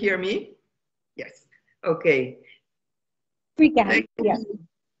 Can you hear me? Yes, okay. We can, yes.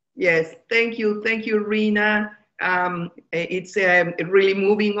 Yes, thank you, Reena. It's really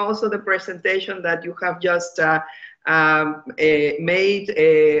moving also the presentation that you have just made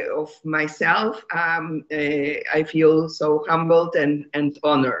of myself. I feel so humbled and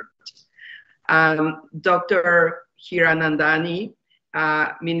honored. Dr. Hiranandani,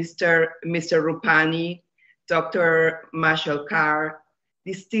 Mr. Rupani, Dr. Mashalkar,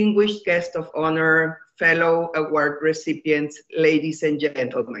 distinguished guest of honor, fellow award recipients, ladies and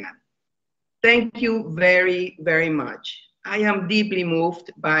gentlemen. Thank you very, very much. I am deeply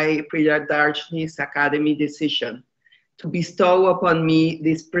moved by Priyadarshni's Academy decision to bestow upon me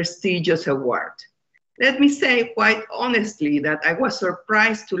this prestigious award. Let me say quite honestly that I was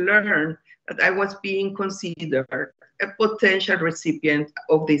surprised to learn that I was being considered a potential recipient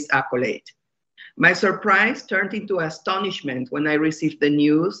of this accolade. My surprise turned into astonishment when I received the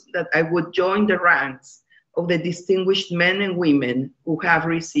news that I would join the ranks of the distinguished men and women who have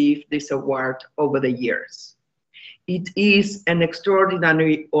received this award over the years. It is an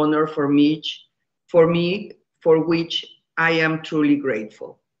extraordinary honor for me, for which I am truly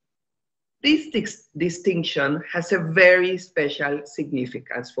grateful. This distinction has a very special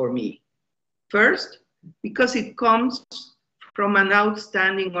significance for me. First, because it comes from an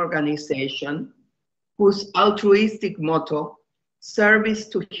outstanding organization whose altruistic motto, service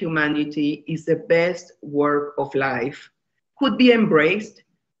to humanity is the best work of life, could be embraced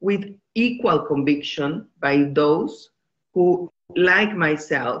with equal conviction by those who, like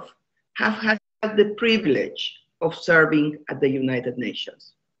myself, have had the privilege of serving at the United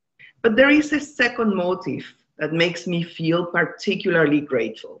Nations. But there is a second motive that makes me feel particularly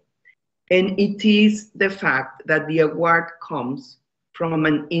grateful, and it is the fact that the award comes from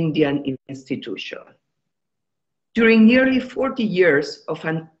an Indian institution. During nearly 40 years of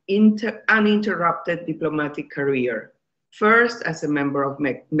an uninterrupted diplomatic career, first as a member of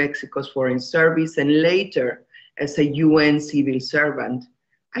Mexico's Foreign Service and later as a UN civil servant,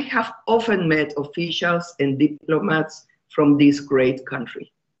 I have often met officials and diplomats from this great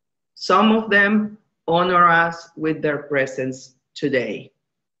country. Some of them honor us with their presence today.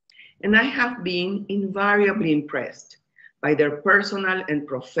 And I have been invariably impressed by their personal and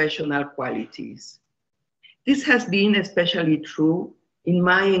professional qualities. This has been especially true in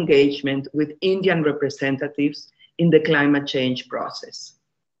my engagement with Indian representatives in the climate change process.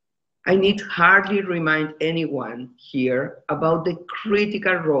 I need hardly remind anyone here about the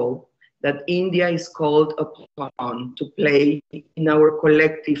critical role that India is called upon to play in our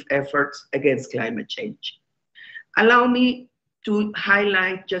collective efforts against climate change. Allow me to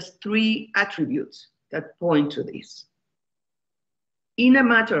highlight just 3 attributes that point to this. In a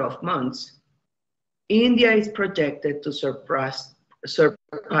matter of months, India is projected to surpass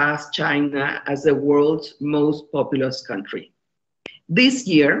China as the world's most populous country. This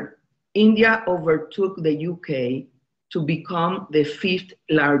year, India overtook the UK to become the 5th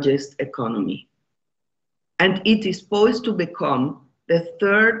largest economy. And it is poised to become the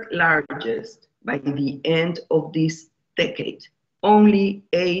 3rd largest by the end of this decade, only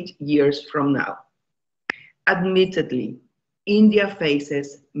 8 years from now. Admittedly, India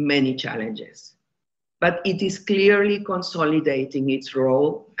faces many challenges, but it is clearly consolidating its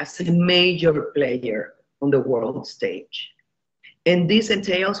role as a major player on the world stage. And this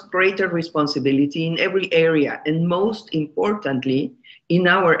entails greater responsibility in every area, and most importantly, in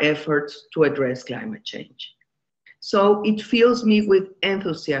our efforts to address climate change. So it fills me with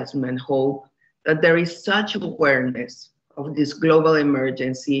enthusiasm and hope that there is such awareness of this global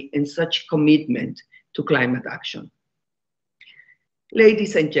emergency and such commitment to climate action.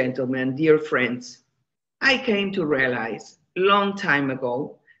 Ladies and gentlemen, dear friends, I came to realize a long time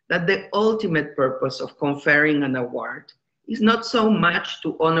ago that the ultimate purpose of conferring an award is not so much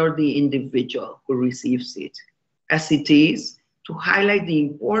to honor the individual who receives it, as it is to highlight the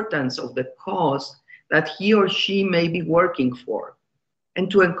importance of the cause that he or she may be working for, and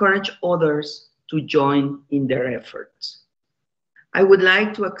to encourage others to join in their efforts. I would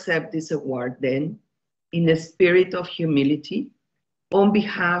like to accept this award then, in a spirit of humility, on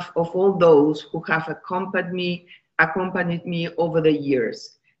behalf of all those who have accompanied me over the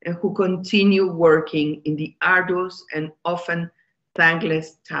years and who continue working in the arduous and often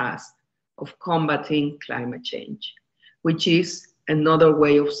thankless task of combating climate change, which is another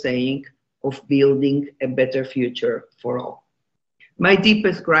way of saying of building a better future for all. My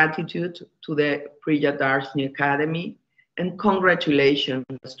deepest gratitude to the Priyadarshni Academy, and congratulations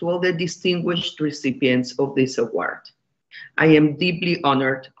to all the distinguished recipients of this award. I am deeply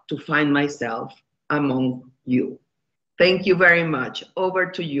honored to find myself among you. Thank you very much. Over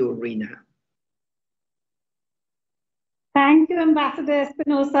to you, Rina. Thank you, Ambassador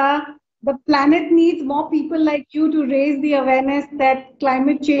Espinosa. The planet needs more people like you to raise the awareness that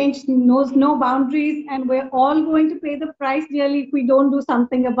climate change knows no boundaries, and we're all going to pay the price dearly if we don't do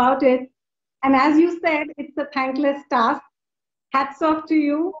something about it. And as you said, it's a thankless task. Hats off to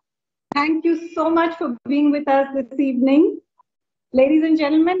you. Thank you so much for being with us this evening. Ladies and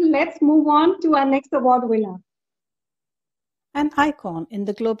gentlemen, let's move on to our next award winner. An icon in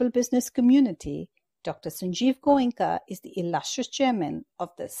the global business community, Dr. Sanjeev Goenka is the illustrious chairman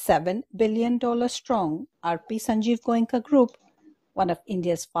of the $7 billion strong RP Sanjeev Goenka Group, one of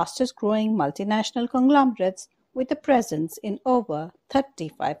India's fastest growing multinational conglomerates with a presence in over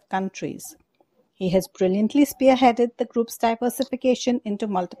 35 countries. He has brilliantly spearheaded the group's diversification into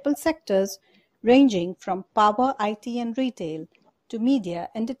multiple sectors, ranging from power, IT and retail to media,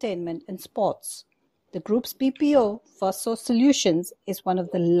 entertainment and sports. The group's BPO, First Source Solutions, is one of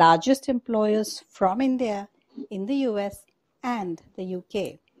the largest employers from India in the US and the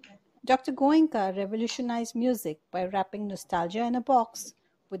UK. Dr. Goenka revolutionized music by wrapping nostalgia in a box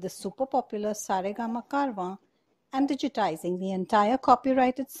with the super popular Saregama Karwa and digitizing the entire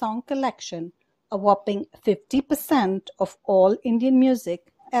copyrighted song collection, a whopping 50% of all Indian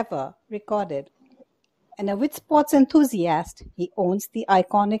music ever recorded. An avid sports enthusiast, he owns the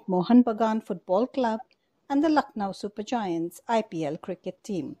iconic Mohan Bagan Football Club and the Lucknow Super Giants IPL cricket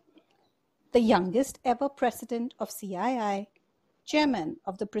team. The youngest ever president of CII, chairman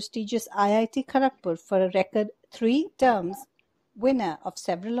of the prestigious IIT Kharagpur for a record 3 terms, winner of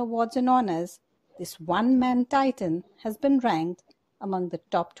several awards and honors, this one-man titan has been ranked among the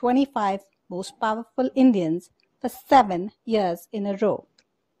top 25 most powerful Indians for 7 years in a row.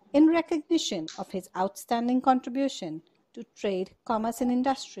 In recognition of his outstanding contribution to trade, commerce and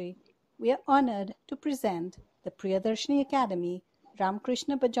industry, we are honored to present the Priyadarshni Academy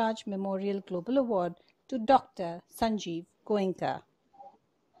Ramkrishna Bajaj Memorial Global Award to Dr. Sanjeev Goenka.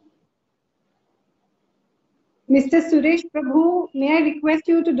 Mr. Suresh Prabhu, may I request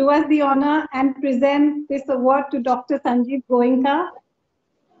you to do us the honor and present this award to Dr. Sanjeev Goenka?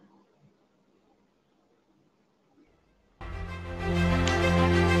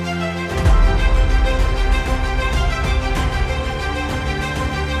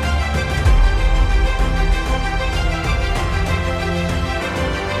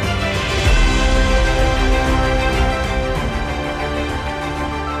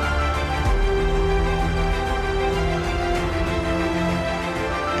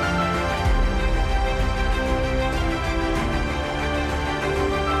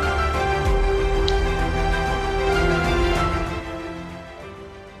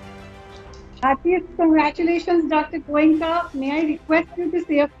 Heartiest congratulations, Dr. Goenka. May I request you to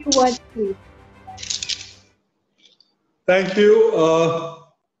say a few words, please? Thank you,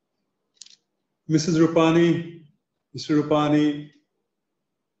 Mrs. Rupani, Mr. Rupani,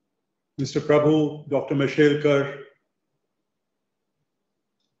 Mr. Prabhu, Dr. Mashelkar,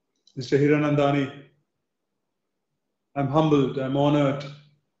 Mr. Hiranandani. I'm humbled, I'm honored,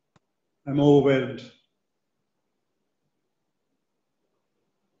 I'm overwhelmed.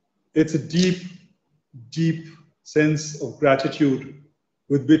 It's a deep, deep sense of gratitude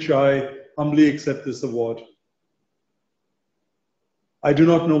with which I humbly accept this award. I do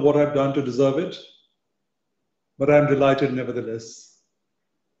not know what I've done to deserve it, but I'm delighted nevertheless.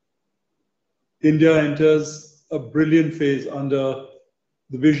 India enters a brilliant phase under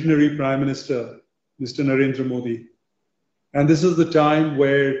the visionary Prime Minister, Mr. Narendra Modi. And this is the time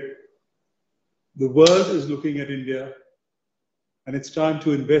where the world is looking at India, and it's time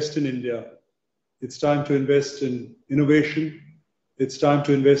to invest in India. It's time to invest in innovation. It's time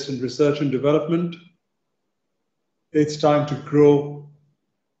to invest in research and development. It's time to grow.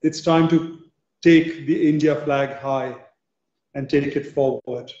 It's time to take the India flag high and take it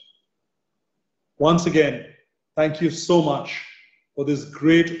forward. Once again, thank you so much for this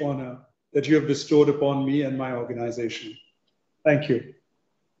great honor that you have bestowed upon me and my organization. Thank you.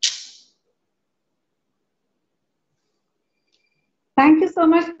 Thank you so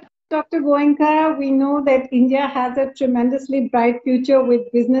much, Dr. Goenka. We know that India has a tremendously bright future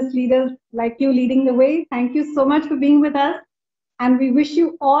with business leaders like you leading the way. Thank you so much for being with us. And we wish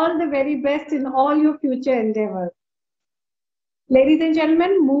you all the very best in all your future endeavors. Ladies and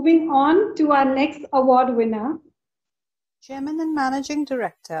gentlemen, moving on to our next award winner. Chairman and Managing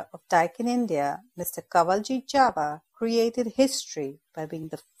Director of Daikin India, Mr. Kawaljeet Java, created history by being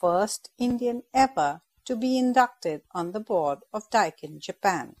the first Indian ever to be inducted on the board of Daikin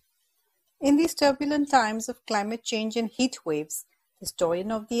Japan. In these turbulent times of climate change and heat waves, the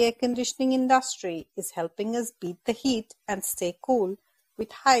historian of the air conditioning industry is helping us beat the heat and stay cool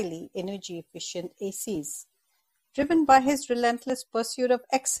with highly energy-efficient ACs. Driven by his relentless pursuit of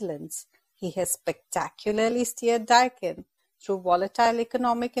excellence, He has spectacularly steered Daikin through volatile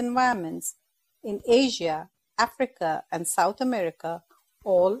economic environments in Asia, Africa, and South America,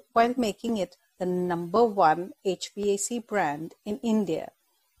 all while making it the #1 HVAC brand in India.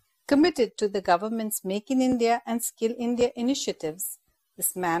 Committed to the government's Make in India and Skill India initiatives,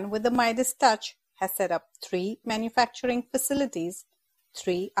 this man with the Midas touch has set up 3 manufacturing facilities,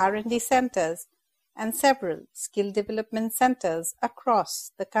 3 R&D centers, and several skill development centers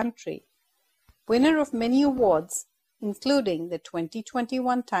across the country. Winner of many awards, including the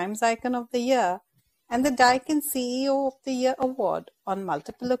 2021 Times Icon of the Year and the Daikin CEO of the Year award on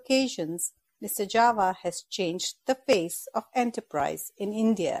multiple occasions, Mr. Java has changed the face of enterprise in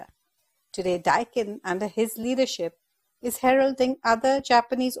India. Today, Daikin, under his leadership, is heralding other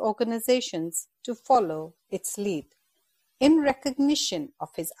Japanese organizations to follow its lead. In recognition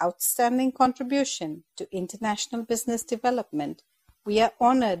of his outstanding contribution to international business development, we are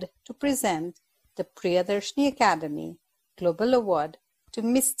honored to present the Priyadarshni Academy Global Award to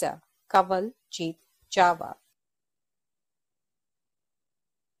Mr. Kawaljeet Java.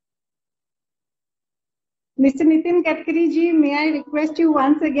 Mr. Nitin Gadkari ji, may I request you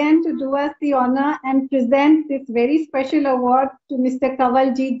once again to do us the honor and present this very special award to Mr.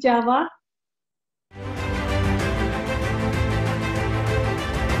 Kawaljeet Java.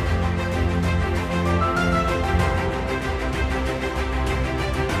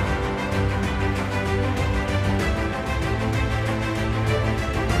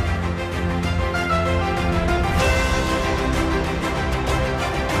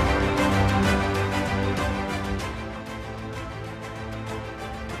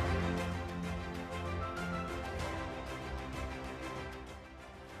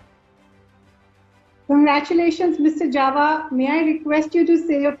 Congratulations, Mr. Java. May I request you to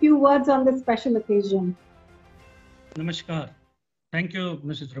say a few words on this special occasion? Namaskar. Thank you,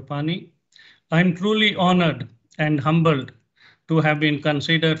 Mrs. Rupani. I'm truly honored and humbled to have been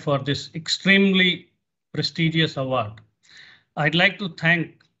considered for this extremely prestigious award. I'd like to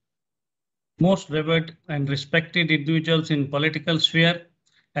thank most revered and respected individuals in political sphere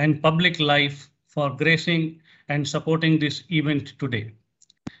and public life for gracing and supporting this event today.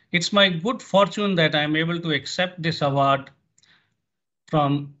 It's my good fortune that I'm able to accept this award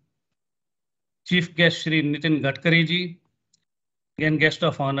from Chief Guest Shri Nitin Gadkari ji, again guest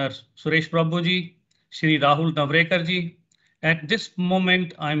of honor Suresh Prabhu ji, Shri Rahul Navrekar ji. At this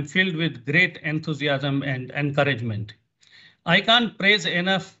moment, I'm filled with great enthusiasm and encouragement. I can't praise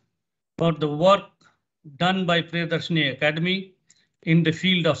enough for the work done by Priyadarshni Academy in the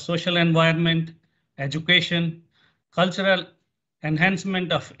field of social environment, education, cultural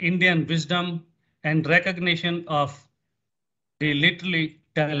enhancement of Indian wisdom, and recognition of the literary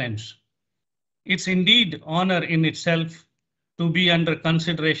talents. It's indeed honor in itself to be under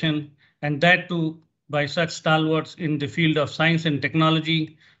consideration, and that too by such stalwarts in the field of science and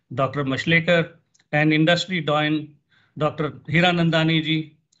technology, Dr. Mashlekar, and industry doyen, Dr. Hiranandani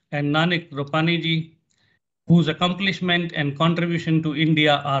ji and Nanik Rupani ji, whose accomplishment and contribution to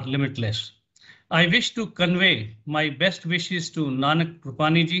India are limitless. I wish to convey my best wishes to Nanak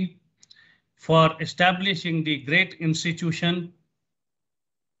Rupani ji for establishing the great institution.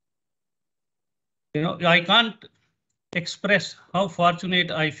 I can't express how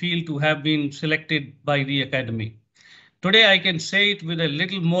fortunate I feel to have been selected by the Academy. Today I can say it with a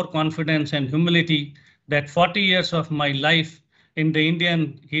little more confidence and humility that 40 years of my life in the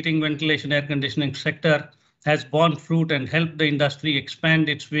Indian heating, ventilation, air conditioning sector has borne fruit and helped the industry expand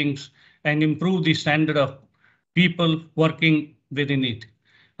its wings and improve the standard of people working within it.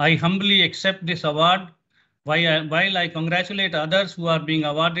 I humbly accept this award while I congratulate others who are being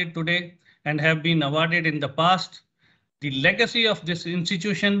awarded today and have been awarded in the past. The legacy of this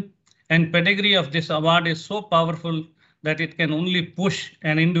institution and pedigree of this award is so powerful that it can only push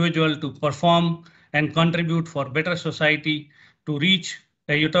an individual to perform and contribute for better society to reach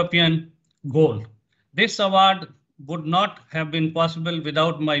a utopian goal. This award would not have been possible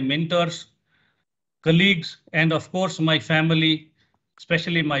without my mentors, colleagues, and of course my family,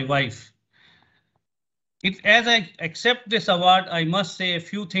 especially my wife. As I accept this award, I must say a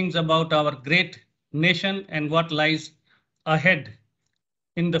few things about our great nation and what lies ahead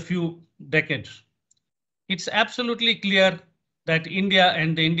in the few decades. It's absolutely clear that India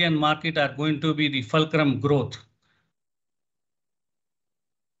and the Indian market are going to be the fulcrum growth.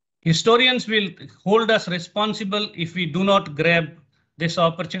 Historians will hold us responsible if we do not grab this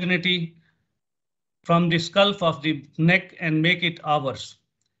opportunity from the scalp of the neck and make it ours.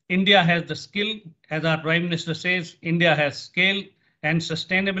 India has the skill, as our Prime Minister says, India has scale and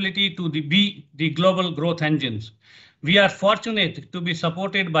sustainability to be the global growth engines. We are fortunate to be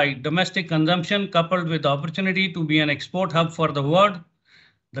supported by domestic consumption coupled with the opportunity to be an export hub for the world.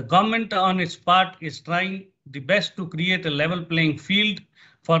 The government on its part is trying the best to create a level playing field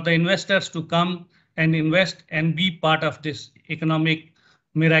for the investors to come and invest and be part of this economic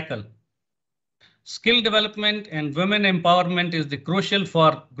miracle. Skill development and women empowerment is the crucial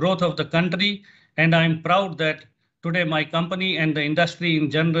for growth of the country, and I'm proud that today my company and the industry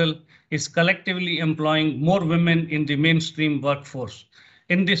in general is collectively employing more women in the mainstream workforce.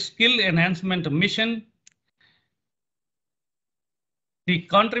 In this skill enhancement mission, the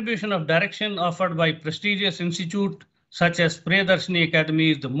contribution of direction offered by prestigious institutes such as Priyadarshni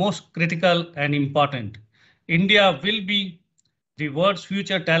Academy is the most critical and important. India will be the world's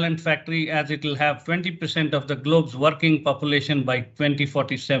future talent factory as it will have 20% of the globe's working population by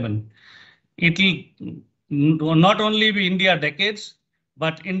 2047. It will not only be India decades,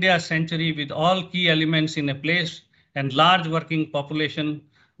 but India century with all key elements in a place and large working population,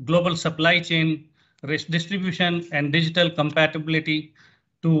 global supply chain, distribution and digital compatibility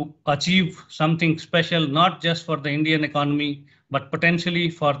to achieve something special, not just for the Indian economy, but potentially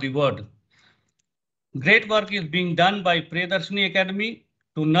for the world. Great work is being done by Priyadarshni Academy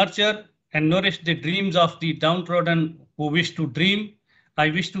to nurture and nourish the dreams of the downtrodden who wish to dream. I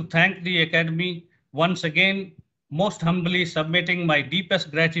wish to thank the Academy once again, most humbly submitting my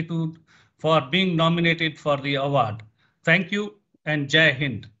deepest gratitude for being nominated for the award. Thank you and Jai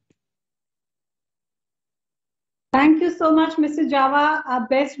Hind. Thank you so much, Mr. Java. Our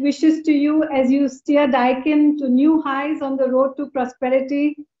best wishes to you as you steer Daikin to new highs on the road to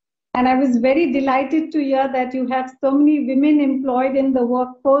prosperity. And I was very delighted to hear that you have so many women employed in the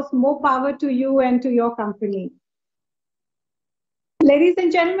workforce. More power to you and to your company. Ladies and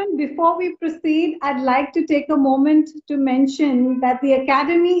gentlemen, before we proceed, I'd like to take a moment to mention that the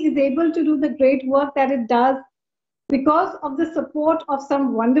Academy is able to do the great work that it does because of the support of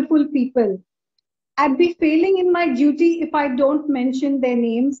some wonderful people. I'd be failing in my duty if I don't mention their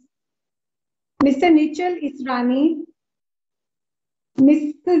names. Mr. Nichal Israni,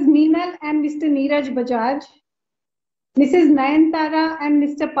 Mrs. Meenal and Mr. Neeraj Bajaj, Mrs. Nayantara and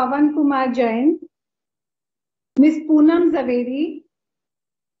Mr. Pawan Kumar Jain, Ms. Poonam Zaveri,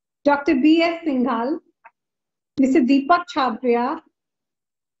 Dr. B.S. Singhal, Mr. Deepak Chhabria,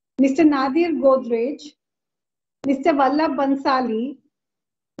 Mr. Nadir Godrej, Mr. Vallabh Bansali,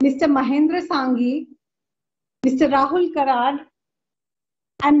 Mr. Mahendra Sanghi, Mr. Rahul Karad,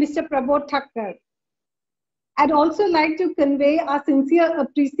 and Mr. Prabodh Thakkar. I'd also like to convey our sincere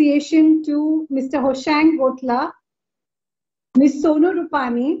appreciation to Mr. Hoshang Gotla, Ms. Sonu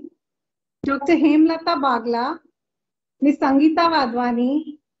Rupani, Dr. Hemlata Bagla, Ms. Sangeeta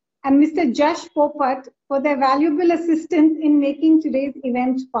Wadhwani, and Mr. Jash Popat for their valuable assistance in making today's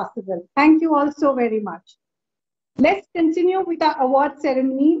event possible. Thank you all so very much. Let's continue with our award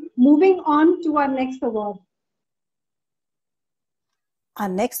ceremony, moving on to our next award. Our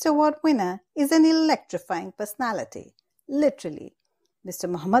next award winner is an electrifying personality, literally. Mr.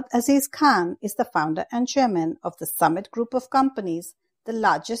 Muhammad Aziz Khan is the founder and chairman of the Summit Group of Companies, the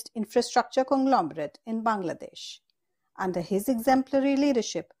largest infrastructure conglomerate in Bangladesh. Under his exemplary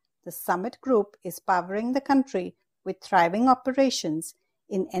leadership, the Summit Group is powering the country with thriving operations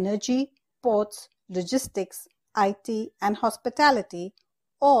in energy, ports, logistics, IT, and hospitality,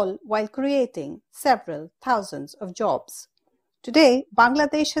 all while creating several thousands of jobs. Today,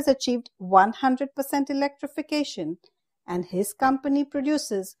 Bangladesh has achieved 100% electrification, and his company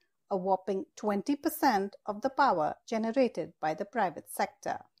produces a whopping 20% of the power generated by the private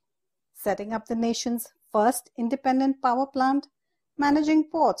sector. Setting up the nation's first independent power plant, managing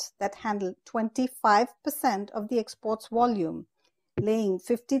ports that handle 25% of the exports volume, laying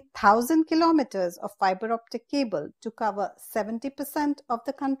 50,000 kilometers of fiber optic cable to cover 70% of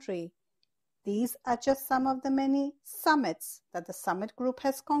the country. These are just some of the many summits that the Summit Group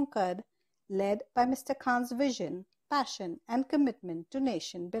has conquered, led by Mr. Khan's vision, passion, and commitment to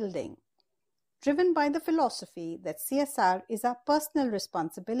nation building. Driven by the philosophy that CSR is our personal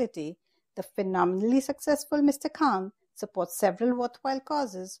responsibility, the phenomenally successful Mr. Khan supports several worthwhile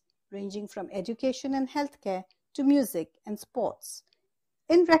causes, ranging from education and healthcare to music and sports.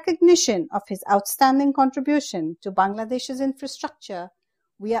 In recognition of his outstanding contribution to Bangladesh's infrastructure,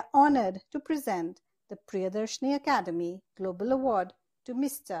 we are honored to present the Priyadarshni Academy Global Award to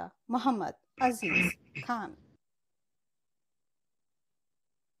Mr. Muhammad Aziz Khan.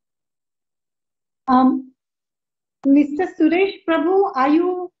 Mr. Suresh Prabhu, are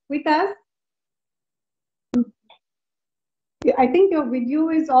you with us? I think your video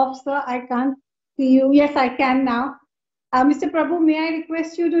is off, sir. I can't see you. Yes, I can now. Mr. Prabhu, may I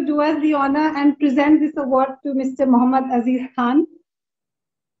request you to do us the honor and present this award to Mr. Mohammad Aziz Khan?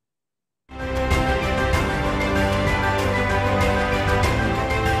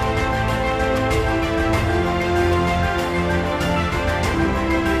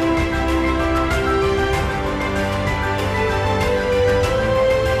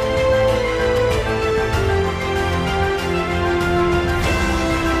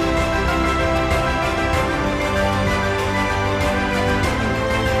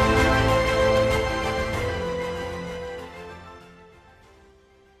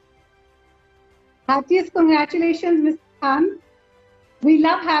 Heartiest congratulations, Mr. Khan. We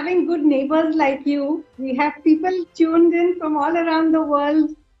love having good neighbors like you. We have people tuned in from all around the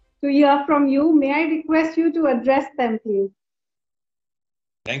world to hear from you. May I request you to address them, please?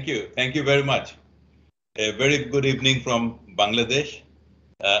 Thank you. Thank you very much. A very good evening from Bangladesh.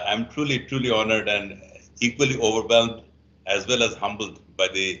 I'm truly honored and equally overwhelmed as well as humbled by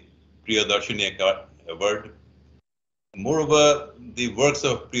the Priyadarshni Award. Moreover, the works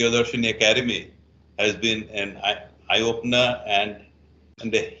of Priyadarshni Academy has been an eye-opener and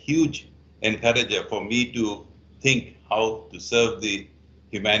a huge encourager for me to think how to serve the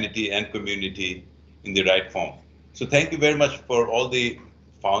humanity and community in the right form. So thank you very much for all the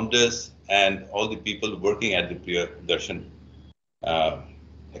founders and all the people working at the Priyadarshni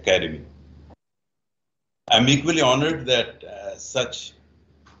Academy. I'm equally honored that such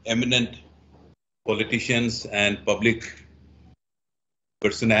eminent politicians and public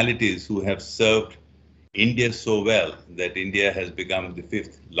personalities who have served India so well that India has become the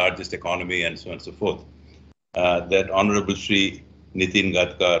 5th largest economy and so on and so forth. That Honorable Shri Nitin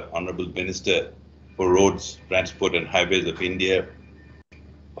Gadkar, Honorable Minister for Roads, Transport and Highways of India,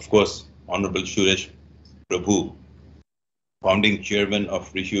 of course, Honorable Suresh Prabhu, founding chairman of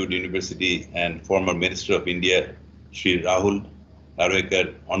Rishiyod University and former Minister of India, Shri Rahul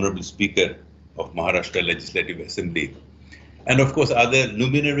Narwekar, Honorable Speaker of Maharashtra Legislative Assembly, and of course other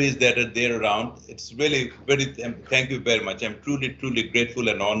luminaries that are there around. It's really thank you very much. I'm truly grateful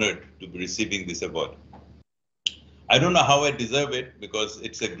and honored to be receiving this award. I don't know how I deserve it because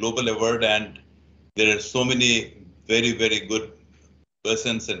it's a global award and there are so many very good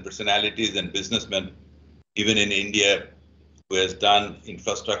persons and personalities and businessmen, even in India, who has done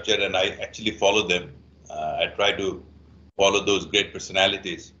infrastructure, and I actually follow them. I try to follow those great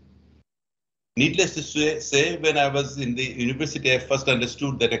personalities. Needless to say, when I was in the university, I first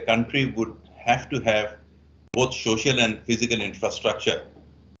understood that a country would have to have both social and physical infrastructure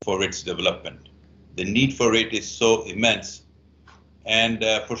for its development. The need for it is so immense. And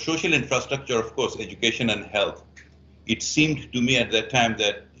for social infrastructure, of course, education and health, it seemed to me at that time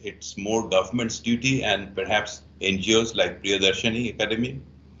that it's more government's duty and perhaps NGOs like Priyadarshni Academy,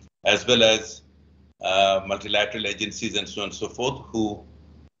 as well as multilateral agencies and so on and so forth, who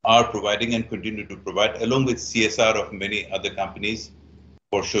are providing and continue to provide, along with CSR of many other companies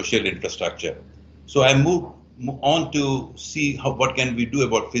for social infrastructure. So I move on to see what can we do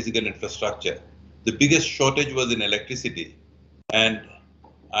about physical infrastructure. The biggest shortage was in electricity. And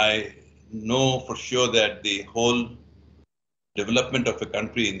I know for sure that the whole development of a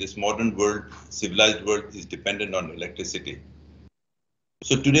country in this modern world, civilized world, is dependent on electricity.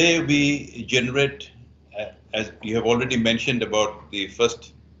 So today we generate, as you have already mentioned about the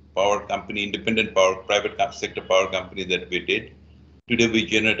first power company, independent power, private sector power company that we did. Today we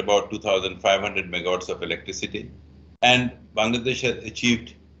generate about 2,500 megawatts of electricity. And Bangladesh has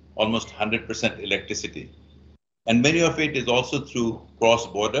achieved almost 100% electricity. And many of it is also through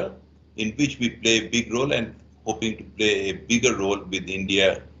cross-border, in which we play a big role and hoping to play a bigger role with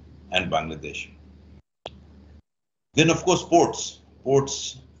India and Bangladesh. Then of course ports.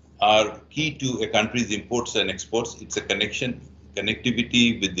 Ports are key to a country's imports and exports. It's a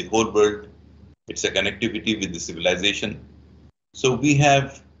connectivity with the whole world. It's a connectivity with the civilization. So we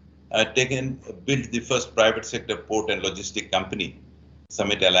have built the first private sector port and logistic company,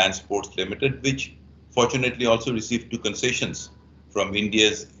 Summit Alliance Ports Limited, which fortunately also received 2 concessions from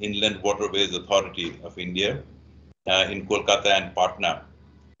India's Inland Waterways Authority of India in Kolkata and Patna.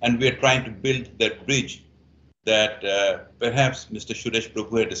 And we are trying to build that bridge that perhaps Mr. Suresh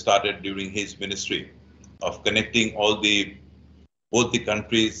Prabhu had started during his ministry of connecting both the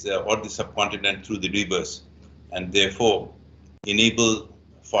countries or the subcontinent through the rivers, and therefore enable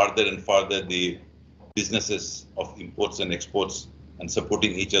farther and farther the businesses of imports and exports and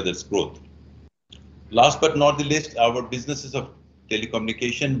supporting each other's growth. Last but not the least, our businesses of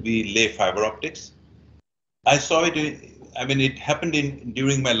telecommunication, we lay fiber optics. I saw it, it happened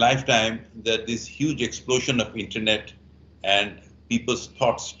during my lifetime that this huge explosion of internet and people's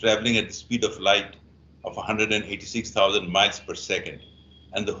thoughts traveling at the speed of light of 186,000 miles per second,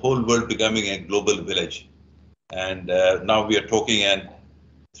 and the whole world becoming a global village. And now we are talking, and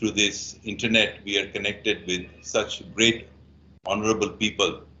through this internet, we are connected with such great, honorable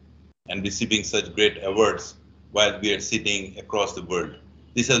people and receiving such great awards while we are sitting across the world.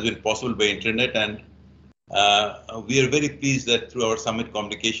 This has been possible by internet, and we are very pleased that through our summit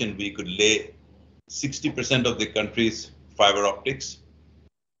communication, we could lay 60% of the country's fiber optics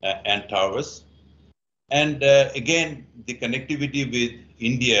and towers. And again, the connectivity with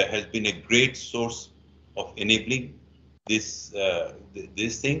India has been a great source of enabling this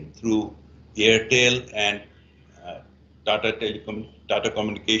thing through Airtel and Tata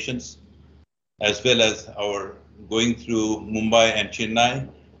Communications, as well as our going through Mumbai and Chennai,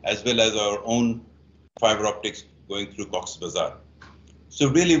 as well as our own fiber optics going through Cox's Bazar. So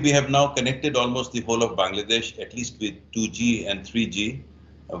really, we have now connected almost the whole of Bangladesh, at least with 2G and 3G.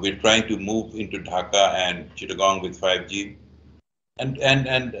 We're trying to move into Dhaka and Chittagong with 5G. And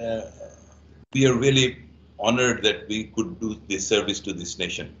we are really honored that we could do this service to this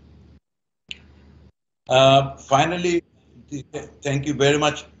nation. Finally, thank you very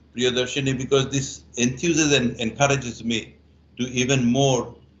much, Priyadarshini, because this enthusiasm encourages me to even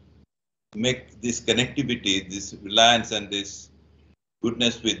more make this connectivity, this reliance and this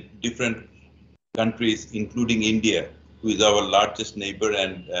goodness with different countries, including India, who is our largest neighbor,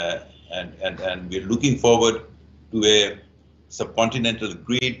 and we're looking forward to a subcontinental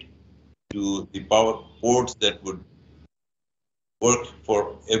grid, to the power ports that would work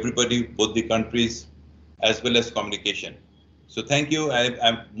for everybody, both the countries, as well as communication. So thank you.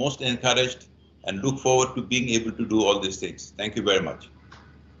 I'm most encouraged and look forward to being able to do all these things. Thank you very much.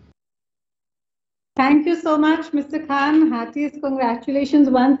 Thank you so much, Mr. Khan. Heartiest congratulations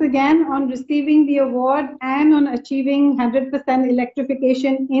once again on receiving the award and on achieving 100%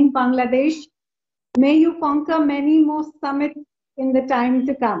 electrification in Bangladesh. May you conquer many more summits in the time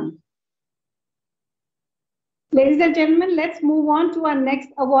to come. Ladies and gentlemen, let's move on to our next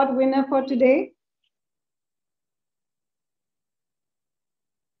award winner for today.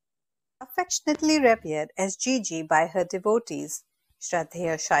 Affectionately revered as Gigi by her devotees,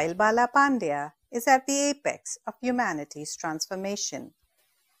 Shraddheya Shailbala Pandya is at the apex of humanity's transformation.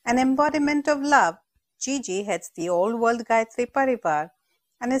 An embodiment of love, Gigi heads the all-world Gayatri Parivar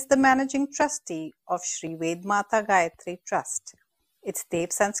and is the managing trustee of Shri Vedmata Gayatri Trust. Its Dev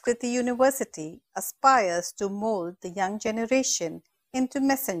Sanskriti University aspires to mold the young generation into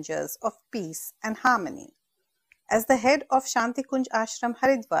messengers of peace and harmony. As the head of Shanti Kunj Ashram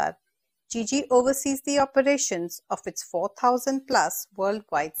Haridwar, Gigi oversees the operations of its 4,000 plus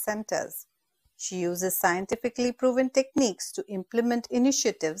worldwide centers. She uses scientifically proven techniques to implement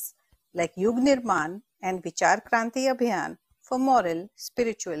initiatives like Yug Nirman and Vichar Kranti Abhiyan for moral,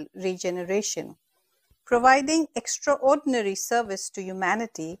 spiritual regeneration. Providing extraordinary service to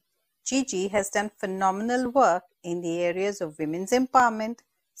humanity, Gigi has done phenomenal work in the areas of women's empowerment,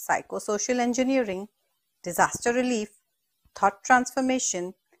 psychosocial engineering, disaster relief, thought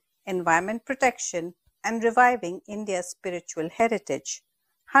transformation, environment protection, and reviving India's spiritual heritage.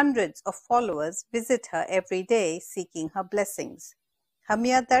 Hundreds of followers visit her every day seeking her blessings. Her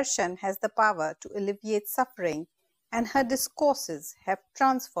mere darshan has the power to alleviate suffering, and her discourses have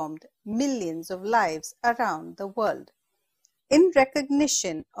transformed millions of lives around the world. In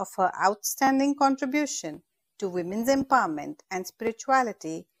recognition of her outstanding contribution to women's empowerment and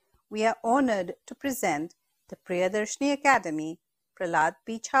spirituality, we are honored to present the Priyadarshni Academy Prahlad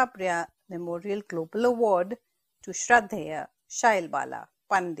P. Chhabria Memorial Global Award to Shraddheya Shailbala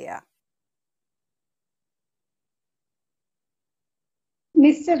Pandya.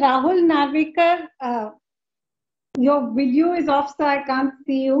 Mr. Rahul Narvikar, your video is off, so I can't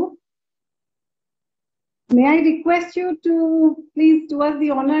see you. May I request you to please do us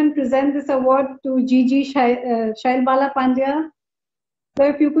the honor and present this award to Gigi Shailbala Pandya. So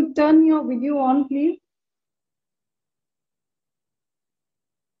if you could turn your video on, please.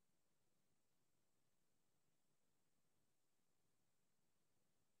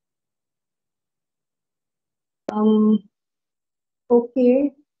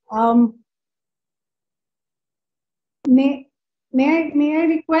 Okay. May I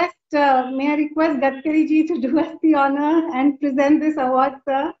request Gadkari ji to do us the honor and present this award,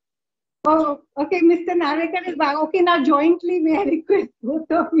 sir? Oh, okay, Mr. Narvikar is back. Okay, now jointly may I request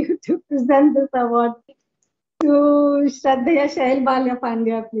both of you to present this award to Shraddheya Shailbala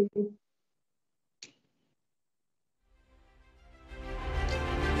Pandya, please.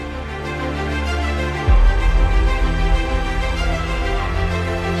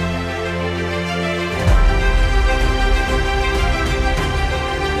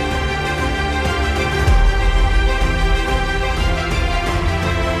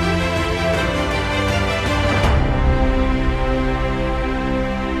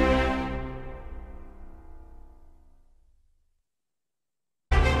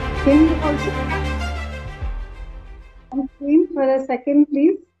 second,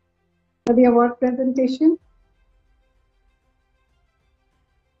 please, for the award presentation.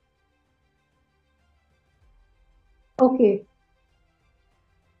 Okay.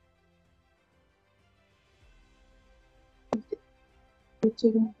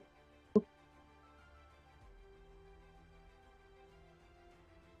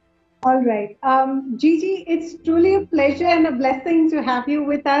 All right. Gigi, it's truly a pleasure and a blessing to have you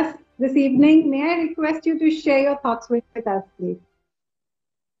with us this evening. May I request you to share your thoughts with us, please?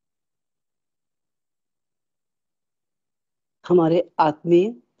 हमारे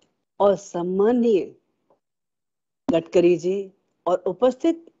आत्मीय और सम्मानीय गडकरी जी और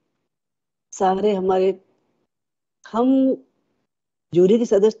उपस्थित सारे हमारे हम jury के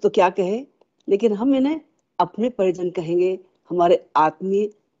सदस्य तो क्या कहे, लेकिन हम इन्हें अपने परिजन कहेंगे, हमारे आत्मीय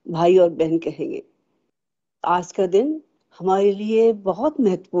भाई और बहन कहेंगे। आज का दिन हमारे लिए बहुत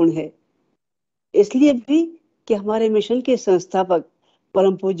महत्वपूर्ण है, इसलिए भी कि हमारे मिशन के संस्थापक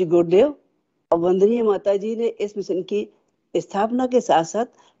परम पूज्य गुरुदेव और वंदनीय माता जी ने इस मिशन की स्थापना के साथ साथ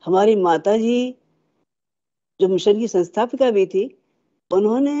हमारी माता जी जो मिशन की संस्थापिका भी थी,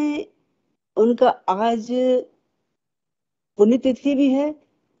 उन्होंने उनका आज पुण्यतिथि भी है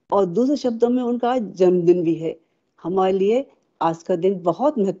और दूसरे शब्दों में उनका आज जन्मदिन भी है। हमारे लिए आज का दिन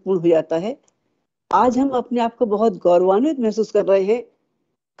बहुत महत्वपूर्ण हो जाता है। आज हम अपने आप को बहुत गौरवान्वित महसूस कर रहे हैं,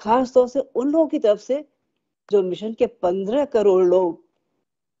 खास तौर से उन लोगों की तरफ से जो मिशन के 15 करोड़ लोग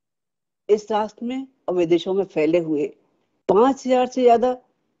इस राष्ट्र में और विदेशों में फैले हुए, 5000 से ज्यादा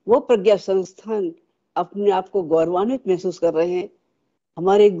वो प्रज्ञा संस्थान अपने आप को गौरवान्वित महसूस कर रहे हैं।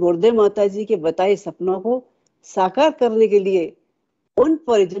 हमारे गुरुदेव माता जी के बताए सपनों को साकार करने के लिए उन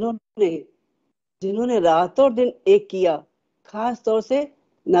परिजनों ने जिन्होंने रातों दिन एक किया, खास तौर से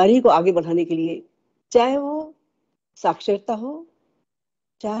नारी को आगे बढ़ाने के लिए, चाहे वो साक्षरता हो,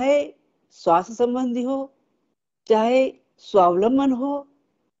 चाहे स्वास्थ्य संबंधी हो, चाहे स्वावलंबन हो,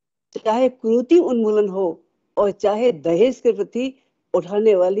 चाहे कुरीति उन्मूलन हो और चाहे दहेज के प्रति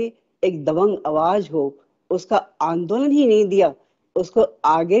उठाने वाली एक दबंग आवाज हो, उसका आंदोलन ही नहीं दिया, उसको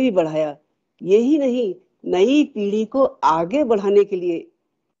आगे भी बढ़ाया। यही नहीं, नई पीढ़ी को आगे बढ़ाने के लिए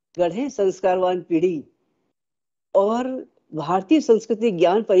गढ़े संस्कारवान पीढ़ी और भारतीय संस्कृति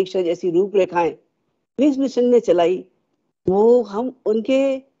ज्ञान परीक्षा जैसी रूपरेखाएं इस मिशन ने चलाई। वो हम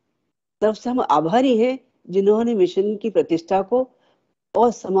उनके तरफ से हम आभारी हैं जिन्होंने मिशन की प्रतिष्ठा को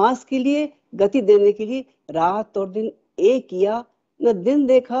और समाज के लिए गति देने के लिए रात और दिन एक किया, न दिन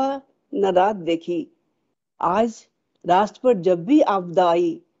देखा न रात देखी। आज राष्ट्र पर जब भी आपदा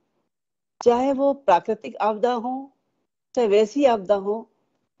आई, चाहे वो प्राकृतिक आपदा हो चाहे वैसी आपदा हो,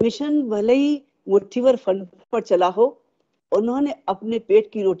 मिशन भले ही मुट्ठी भर फंड पर चला हो, उन्होंने अपने पेट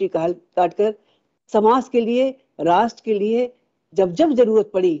की रोटी काट कर समाज के लिए, राष्ट्र के लिए जब जब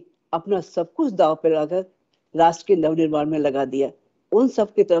जरूरत पड़ी अपना सब कुछ दांव पर लगाकर राष्ट्र के नवनिर्माण में लगा दिया। उन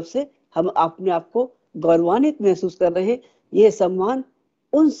सब की तरफ से हम अपने आप को गौरवान्वित महसूस कर रहे हैं। यह सम्मान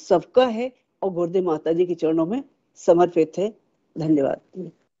उन सबका है और गुरुदेव माता जी के चरणों में समर्पित है।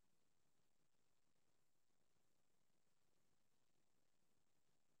 धन्यवाद।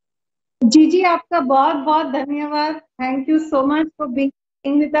 जी आपका बहुत बहुत धन्यवाद। Thank you so much for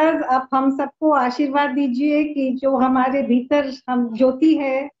being with us. आप हम सबको आशीर्वाद दीजिए कि जो हमारे भीतर हम ज्योति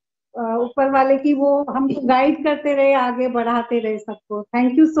है ऊपर वाले की, वो हमको गाइड करते रहे, आगे बढ़ाते रहे सबको।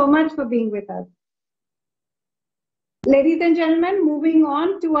 Thank you so much for being with us. Ladies and gentlemen, moving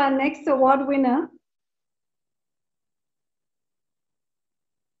on to our next award winner.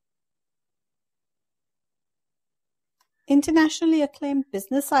 Internationally acclaimed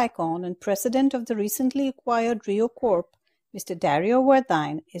business icon and president of the recently acquired Rio Corp, Mr. Dario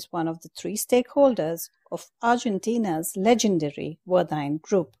Wertheim is one of the 3 stakeholders of Argentina's legendary Wertheim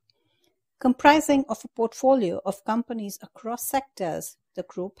Group. Comprising of a portfolio of companies across sectors,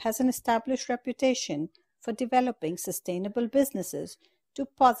 the group has an established reputation for developing sustainable businesses to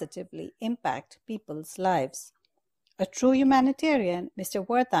positively impact people's lives. A true humanitarian, Mr.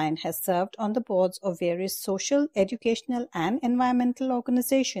 Wertheim has served on the boards of various social, educational, and environmental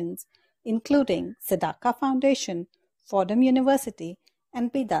organizations, including Sedaka Foundation, Fordham University,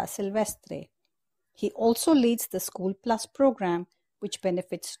 and Vida Silvestre. He also leads the School Plus program, which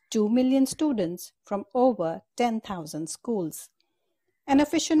benefits 2 million students from over 10,000 schools. An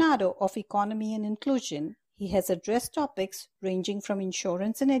aficionado of economy and inclusion, he has addressed topics ranging from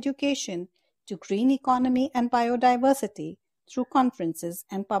insurance and education to green economy and biodiversity through conferences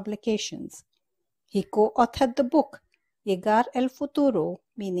and publications. He co-authored the book Llegar el Futuro,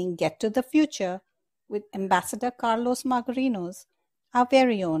 meaning Get to the Future, with Ambassador Carlos Magarinos, our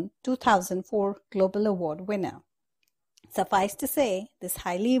very own 2004 Global Award winner. Suffice to say, this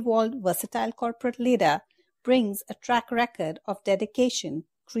highly evolved, versatile corporate leader brings a track record of dedication,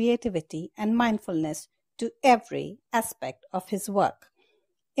 creativity, and mindfulness to every aspect of his work.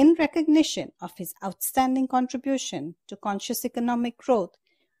 In recognition of his outstanding contribution to conscious economic growth,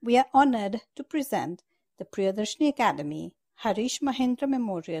 we are honored to present the Priyadarshni Academy Harish Mahendra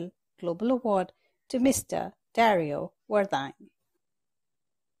Memorial Global Award to Mr. Dario Wardine.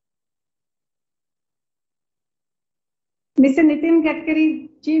 Mr. Nitin Gadkari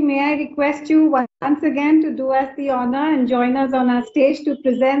ji, may I request you once again to do us the honor and join us on our stage to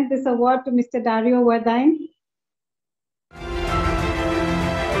present this award to Mr. Dario Wardine.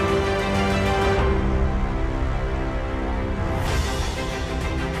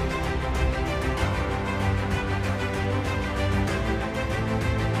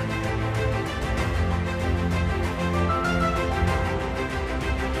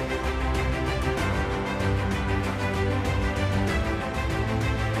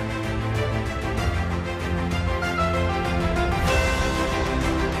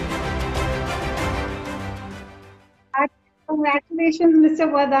 Congratulations,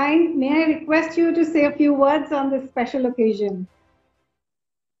 Mr. Wardine. May I request you to say a few words on this special occasion?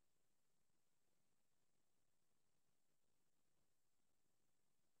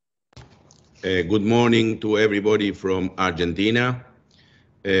 Good morning to everybody from Argentina.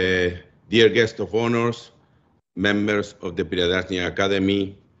 Dear guests of honors, members of the Priyadarshni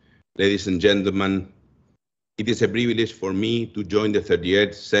Academy, ladies and gentlemen, it is a privilege for me to join the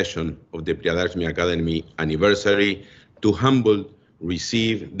 38th session of the Priyadarshni Academy anniversary to humbly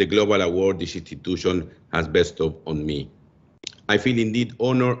receive the global award this institution has bestowed on me. I feel indeed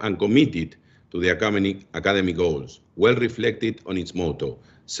honored and committed to the academic goals, well reflected on its motto,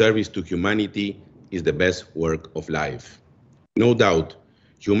 service to humanity is the best work of life. No doubt,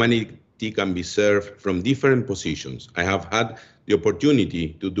 humanity can be served from different positions. I have had the opportunity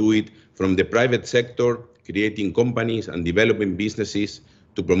to do it from the private sector, creating companies and developing businesses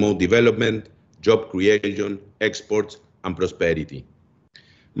to promote development, job creation, exports, and prosperity.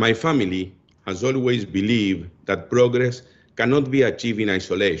 My family has always believed that progress cannot be achieved in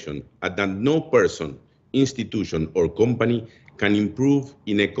isolation, and that no person, institution, or company can improve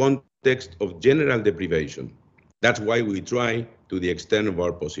in a context of general deprivation. That's why we try, to the extent of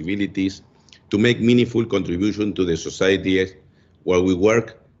our possibilities, to make meaningful contribution to the society where we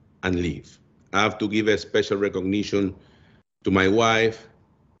work and live. I have to give a special recognition to my wife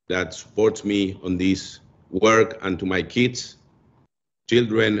that supports me on this work, and to my kids,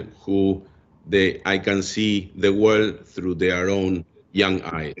 children who I can see the world through their own young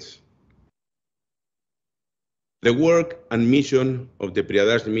eyes. The work and mission of the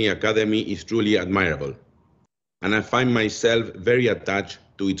Priyadarshni Academy is truly admirable, and I find myself very attached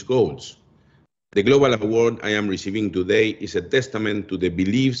to its goals. The global award I am receiving today is a testament to the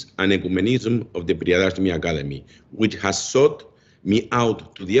beliefs and ecumenism of the Priyadarshni Academy, which has sought me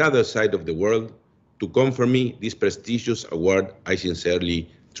out to the other side of the world to confer me this prestigious award I sincerely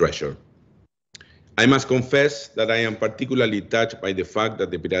treasure. I must confess that I am particularly touched by the fact that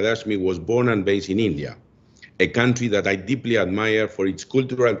the Priyadarshni was born and based in India, a country that I deeply admire for its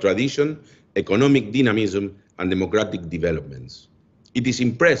cultural tradition, economic dynamism, and democratic developments. It is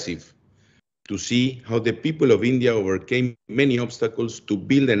impressive to see how the people of India overcame many obstacles to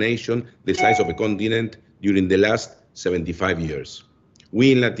build a nation the size of a continent during the last 75 years.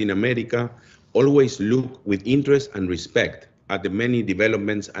 We in Latin America always look with interest and respect at the many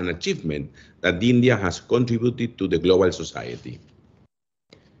developments and achievements that India has contributed to the global society.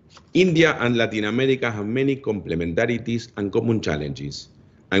 India and Latin America have many complementarities and common challenges,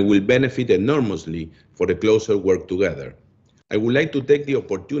 and will benefit enormously for a closer work together. I would like to take the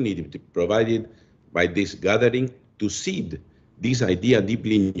opportunity provided by this gathering to seed this idea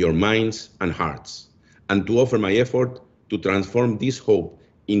deeply in your minds and hearts, and to offer my effort to transform this hope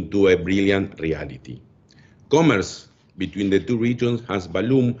into a brilliant reality. Commerce between the two regions has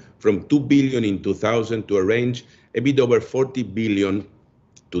ballooned from 2 billion in 2000 to a range a bit over 40 billion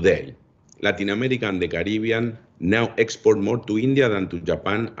today. Latin America and the Caribbean now export more to India than to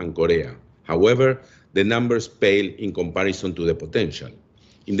Japan and Korea. However, the numbers pale in comparison to the potential.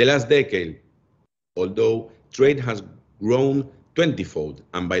 In the last decade, although trade has grown 20-fold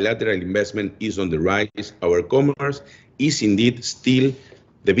and bilateral investment is on the rise, our commerce is indeed still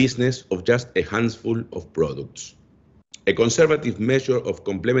the business of just a handful of products. A conservative measure of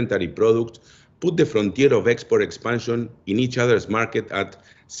complementary products put the frontier of export expansion in each other's market at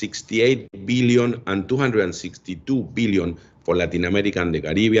 68 billion and 262 billion for Latin America and the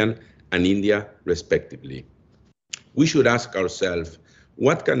Caribbean and India, respectively. We should ask ourselves,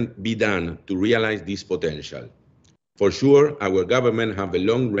 what can be done to realize this potential? For sure, our government have a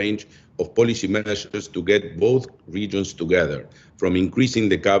long range of policy measures to get both regions together, from increasing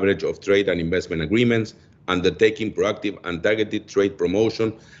the coverage of trade and investment agreements, undertaking proactive and targeted trade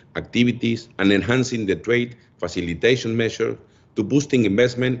promotion activities, and enhancing the trade facilitation measure, to boosting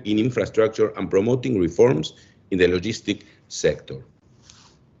investment in infrastructure and promoting reforms in the logistic sector.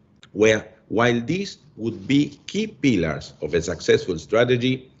 While these would be key pillars of a successful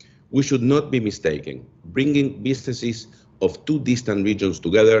strategy, we should not be mistaken. Bringing businesses of two distant regions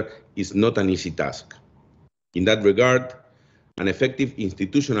together is not an easy task. In that regard, an effective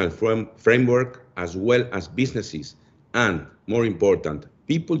institutional framework, as well as businesses and, more important,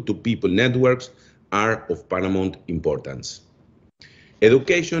 people-to-people networks, are of paramount importance.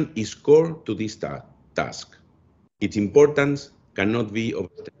 Education is core to this task. Its importance cannot be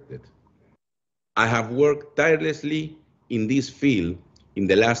overstated. I have worked tirelessly in this field in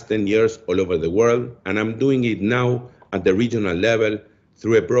the last 10 years all over the world, and I'm doing it now at the regional level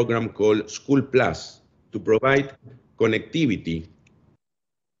through a program called School Plus to provide connectivity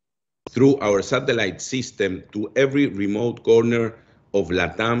through our satellite system to every remote corner of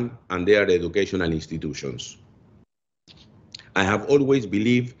LATAM and their educational institutions. I have always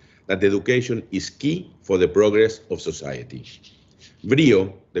believed that education is key for the progress of society.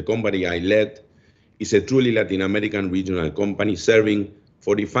 Brio, the company I led, is a truly Latin American regional company serving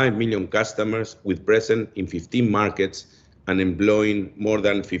 45 million customers with presence in 15 markets and employing more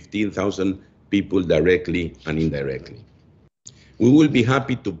than 15,000 people directly and indirectly. We will be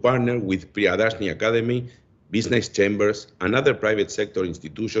happy to partner with Priyadarshni Academy, business chambers, and other private sector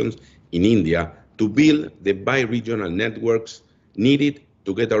institutions in India to build the bi-regional networks needed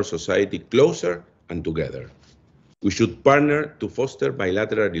to get our society closer and together. We should partner to foster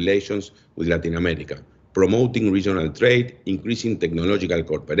bilateral relations with Latin America, promoting regional trade, increasing technological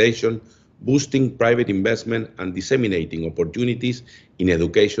cooperation, boosting private investment, and disseminating opportunities in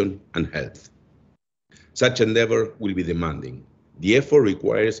education and health. Such endeavor will be demanding. The effort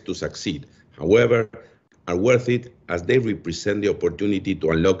required to succeed, however, are worth it as they represent the opportunity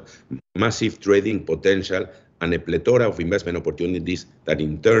to unlock massive trading potential and a plethora of investment opportunities that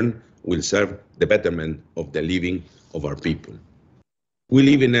in turn will serve the betterment of the living of our people. We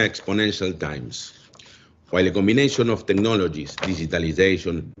live in exponential times. While a combination of technologies,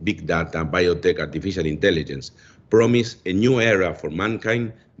 digitalization, big data, biotech, artificial intelligence, promise a new era for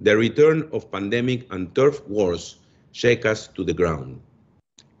mankind, the return of pandemic and turf wars shake us to the ground.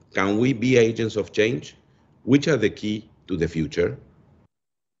 Can we be agents of change? Which are the key to the future?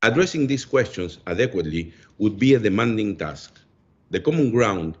 Addressing these questions adequately would be a demanding task. The common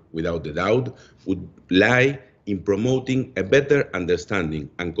ground, without a doubt, would lie in promoting a better understanding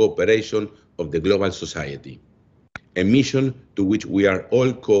and cooperation of the global society, a mission to which we are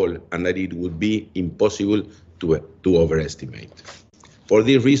all called and that it would be impossible to overestimate. For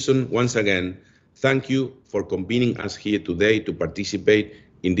this reason, once again, thank you for convening us here today to participate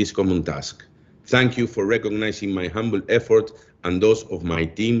in this common task. Thank you for recognizing my humble effort and those of my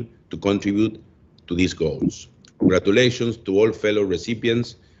team to contribute to these goals. Congratulations to all fellow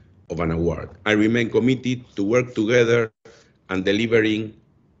recipients of an award. I remain committed to work together and delivering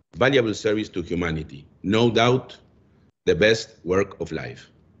valuable service to humanity. No doubt, the best work of life.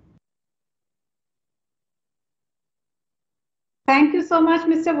 Thank you so much,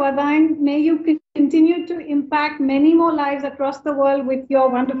 Mr. Vardhan. May you continue to impact many more lives across the world with your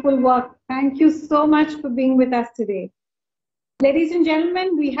wonderful work. Thank you so much for being with us today. Ladies and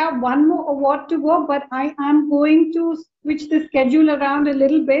gentlemen, we have one more award to go, but I am going to switch the schedule around a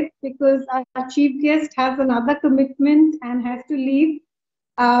little bit because our chief guest has another commitment and has to leave.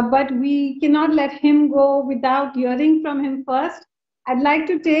 But we cannot let him go without hearing from him first. I'd like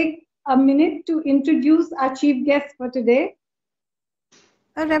to take a minute to introduce our chief guest for today.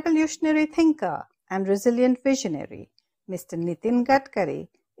 A revolutionary thinker and resilient visionary, Mr. Nitin Gadkari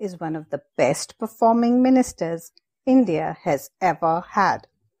is one of the best performing ministers India has ever had.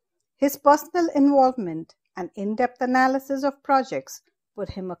 His personal involvement and in-depth analysis of projects put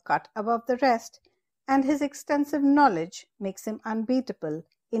him a cut above the rest, and his extensive knowledge makes him unbeatable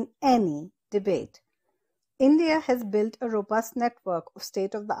in any debate. India has built a robust network of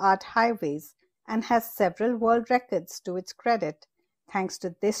state-of-the-art highways and has several world records to its credit, thanks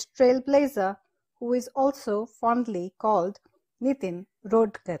to this trailblazer who is also fondly called Nitin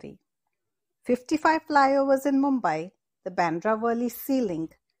Rodkari. 55 flyovers in Mumbai, the Bandra-Worli Sea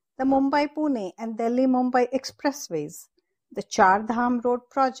Link, the Mumbai-Pune and Delhi-Mumbai expressways, the Char Dham Road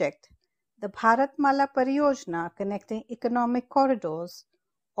project, the Bharatmala Pariyojana connecting economic corridors,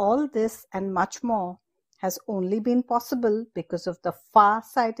 all this and much more has only been possible because of the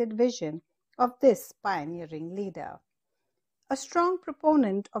far-sighted vision of this pioneering leader. A strong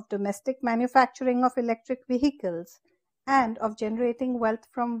proponent of domestic manufacturing of electric vehicles and of generating wealth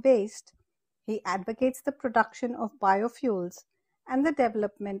from waste, he advocates the production of biofuels and the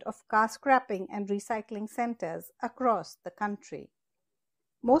development of car scrapping and recycling centers across the country.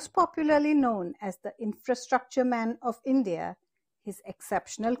 Most popularly known as the infrastructure man of India, his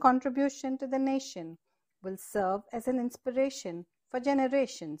exceptional contribution to the nation will serve as an inspiration for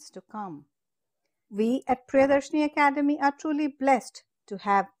generations to come. We at Priyadarshni Academy are truly blessed to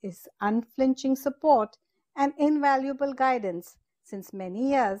have his unflinching support and invaluable guidance since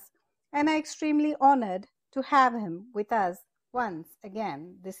many years, and are extremely honored to have him with us once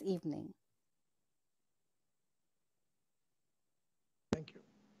again this evening.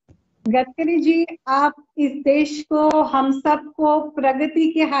 Gadkari ji, आप इस देश को, हम सब को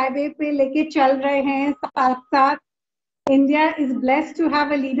प्रगति के highway पे लेके चल रहे हैं। साथ साथ India is blessed to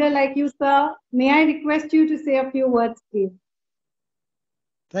have a leader like you, sir. May I request you to say a few words, please?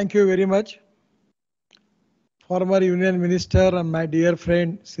 Thank you very much. Former Union Minister and my dear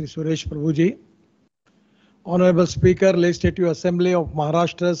friend Sri Suresh Prabhuji, Honorable Speaker, Legislative Assembly of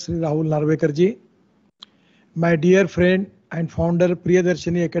Maharashtra Sri Rahul Narvekar ji, my dear friend and founder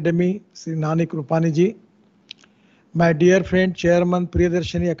Priyadarshini Academy Sri Nanik Rupani ji, my dear friend Chairman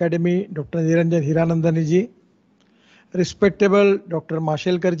Priyadarshini Academy Dr. Niranjan Hiranandani ji, respectable Dr.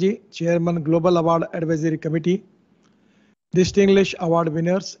 Mashelkar ji, Chairman Global Award Advisory Committee, distinguished award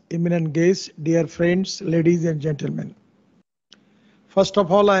winners, eminent guests, dear friends, ladies and gentlemen. First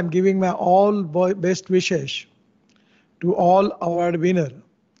of all, I am giving my all best wishes to all award winners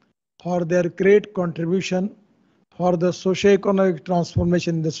for their great contribution for the socio-economic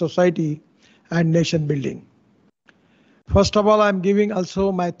transformation in the society and nation building. First of all, I am giving also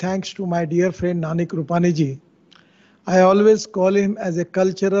my thanks to my dear friend Nanik Rupani ji. I always call him as a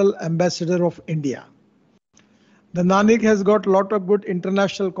cultural ambassador of India. The Nanik has got a lot of good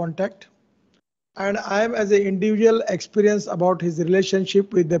international contact, and I am as an individual experience about his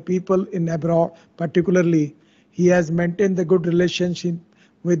relationship with the people in abroad. Particularly, he has maintained the good relationship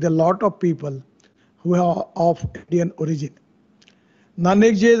with a lot of people who are of Indian origin.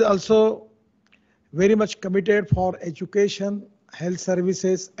 Nanik ji is also very much committed for education, health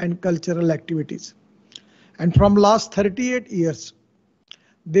services and cultural activities. And from last 38 years,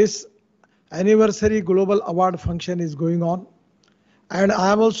 this anniversary global award function is going on. And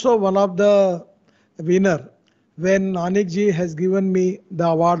I am also one of the winner when Nanik ji has given me the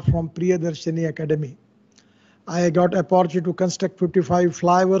award from Priyadarshini Academy. I got opportunity to construct 55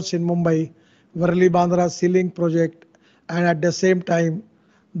 flyovers in Mumbai, Varli Bandra ceiling project, and at the same time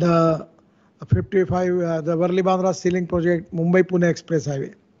the the Varli Bandra ceiling project, Mumbai Pune Express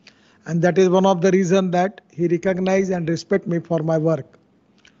Highway. And that is one of the reasons that he recognized and respect me for my work.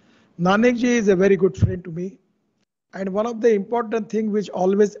 Nanik ji is a very good friend to me, and one of the important things which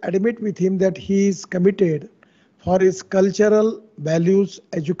always admit with him that he is committed for his cultural values,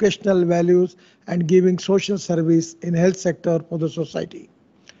 educational values and giving social service in health sector for the society.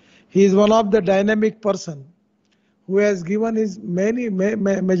 He is one of the dynamic person who has given his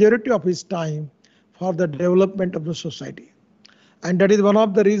majority of his time for the development of the society. And that is one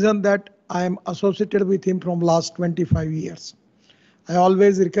of the reasons that I am associated with him from last 25 years. I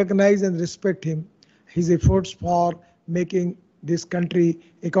always recognize and respect him, his efforts for making this country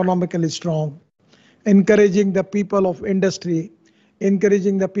economically strong, encouraging the people of industry,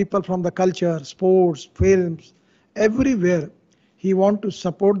 encouraging the people from the culture, sports, films, everywhere. He wants to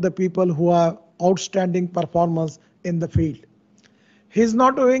support the people who are outstanding performance in the field. He is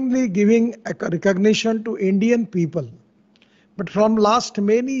not only giving a recognition to Indian people, but from last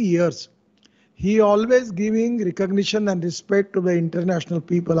many years, he always giving recognition and respect to the international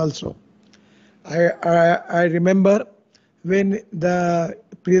people also. I remember when the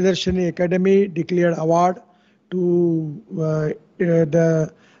Priyadarshini Academy declared award to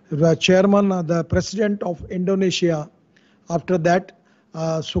the chairman, the president of Indonesia. After that,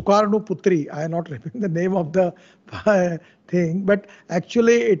 Sukarno Putri, I am not remembering the name of the thing, but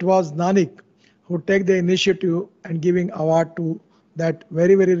actually it was Nanik who take the initiative and giving award to that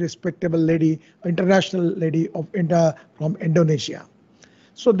very, very respectable lady, international lady of from Indonesia.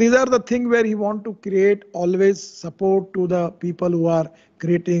 So these are the things where he want to create always support to the people who are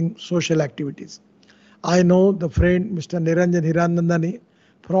creating social activities. I know the friend Mr. Niranjan Hiranandani,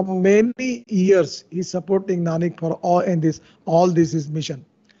 from many years he is supporting Nanik for all this is mission.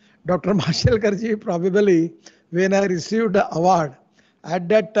 Dr. Mashelkar ji, probably when I received the award, at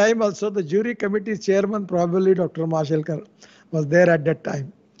that time also the jury committee chairman, probably Dr. Mashelkar was there at that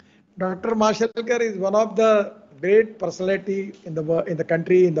time. Dr. Mashelkar is one of the great personality in the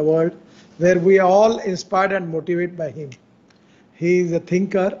country, in the world, where we are all inspired and motivated by him. he is a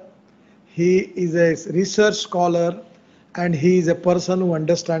thinker, he is a research scholar, and he is a person who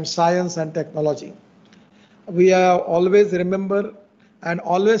understands science and technology. We have always remember and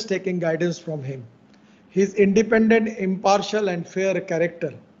always taking guidance from him. His independent, impartial, and fair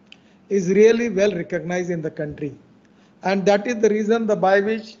character is really well recognized in the country. And that is the reason by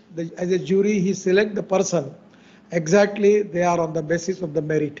which, as a jury, he select the person. Exactly, they are on the basis of the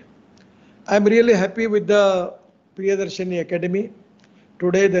merit. I am really happy with the Priyadarshni Academy.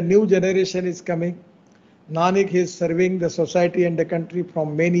 Today, the new generation is coming. Nanik is serving the society and the country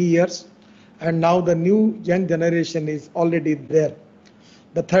from many years, and now the new young generation is already there.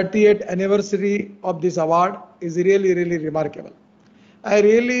 The 38th anniversary of this award is really, really remarkable. I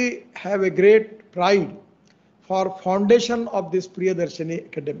really have a great pride for foundation of this Priyadarshini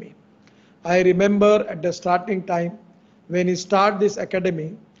Academy. I remember at the starting time, when he started this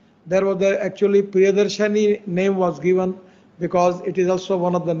academy, there was actually Priyadarshini name was given because it is also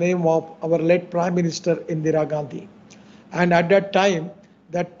one of the name of our late Prime Minister Indira Gandhi. And at that time,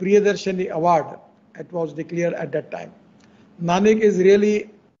 that Priyadarshini award, it was declared at that time. Nanak is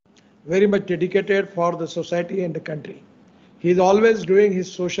really very much dedicated for the society and the country. He is always doing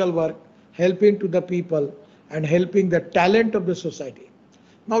his social work, helping to the people and helping the talent of the society.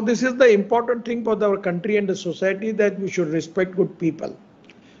 Now this is the important thing for our country and the society, that we should respect good people.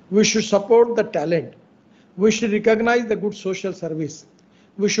 We should support the talent. We should recognize the good social service.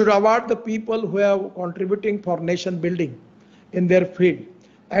 We should award the people who are contributing for nation building in their field.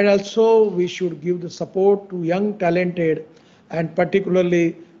 And also we should give the support to young talented and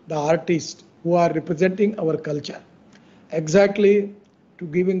particularly the artists who are representing our culture. Exactly, to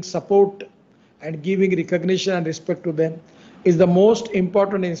giving support and giving recognition and respect to them is the most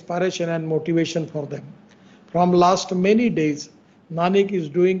important inspiration and motivation for them. From last many days, Nanak is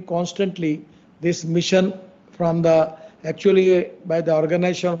doing constantly this mission from the actually by the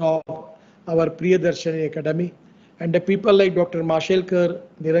organization of our Priyadarshini Academy, and the people like Dr. Mashelkar,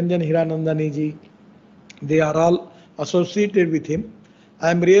 Niranjan Hiranandani ji, they are all associated with him.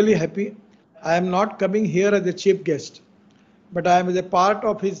 I am really happy. I am not coming here as a chief guest, but I am as a part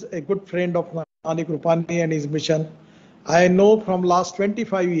of a good friend of Nanak Rupani and his mission. I know from last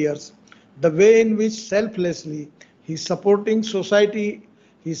 25 years the way in which selflessly he is supporting society,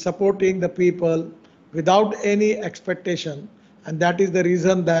 he is supporting the people without any expectation, and that is the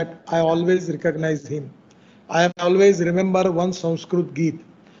reason that I always recognize him. I always remember one Sanskrit Geet,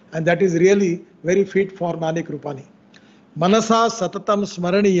 and that is really very fit for Nanak Rupani. Manasa satatam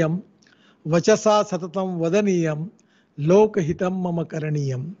smaraniyam, vachasa satatam vadaniyam, lok hitam mama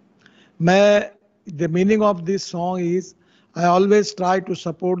karaniyam. The meaning of this song is, I always try to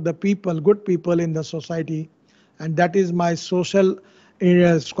support the people, good people in the society, and that is my social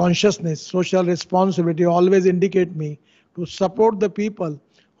consciousness, social responsibility always indicate me to support the people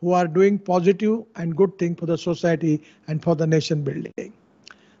who are doing positive and good thing for the society and for the nation building.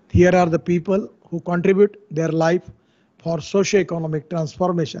 Here are the people who contribute their life for socio-economic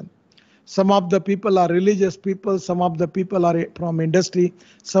transformation. Some of the people are religious people, some of the people are from industry,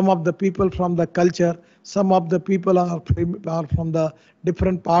 some of the people from the culture, some of the people are from the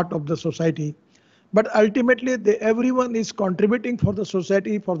different part of the society. But ultimately, everyone is contributing for the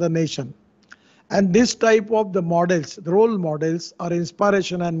society, for the nation. And this type of the models, the role models, are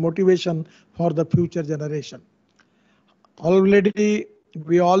inspiration and motivation for the future generation. Already,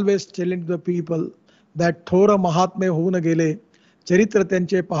 we always telling the people that थोर महात्मे होऊन गेले, चरित्र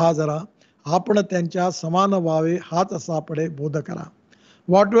त्यांचे पहा जरा, आपण त्यांच्या समान व्हावे हाच सापडे बोध करा.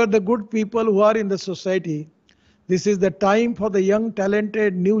 Whatever the good people who are in the society, this is the time for the young,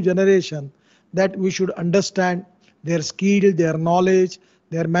 talented new generation that we should understand their skill, their knowledge,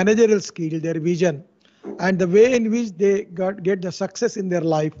 their managerial skill, their vision, and the way in which they get the success in their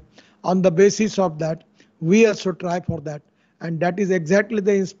life. On the basis of that, we also try for that. And that is exactly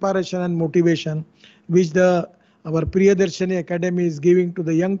the inspiration and motivation which our Priyadarshini Academy is giving to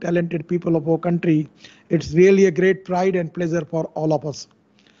the young talented people of our country. It's really a great pride and pleasure for all of us.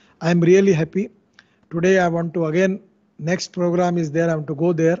 I am really happy. Today I want to again, next program is there, I want to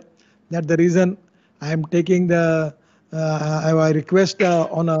go there. That's the reason I am taking I request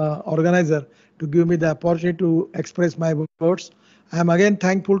on a organizer to give me the opportunity to express my words. I am again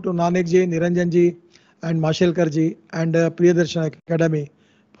thankful to Nanak ji, Niranjan ji, and Mashelkar ji and Priyadarshini Academy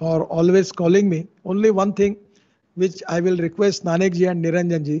for always calling me. Only one thing which I will request Nanak ji and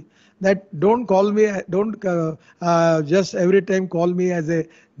Niranjan ji, that don't call me, don't just every time call me as a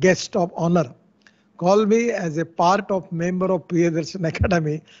guest of honor. Call me as a part of member of Priyadarshini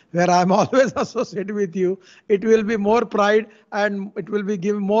Academy, where I am always associated with you. It will be more pride and it will be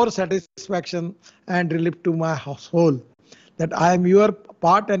give more satisfaction and relief to my soul. that I am your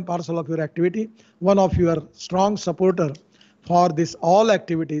part and parcel of your activity, one of your strong supporter for this all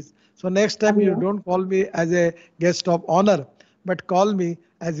activities. So next time you don't call me as a guest of honor, but call me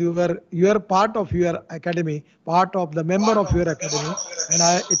as you are part of your academy, part of the member of your academy,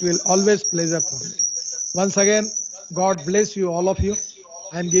 and it will always pleasure for me. Once again, God bless you, all of you.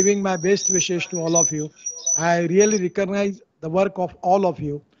 I am giving my best wishes to all of you. I really recognize the work of all of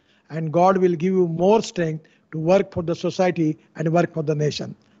you, and God will give you more strength to work for the society and work for the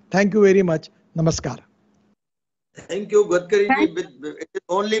nation. Thank you very much. Namaskar. Thank you, Gadkari ji. It is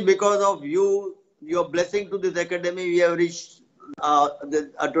only because of you, your blessing to this academy, we have reached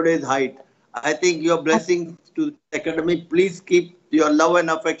today's height. I think your blessing to the academy, please keep your love and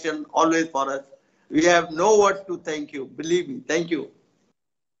affection always for us. We have no words to thank you. Believe me. Thank you.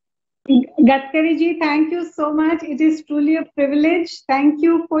 Gadkari ji, thank you so much. It is truly a privilege. Thank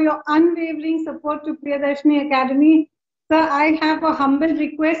you for your unwavering support to Priyadarshni Academy. Sir, I have a humble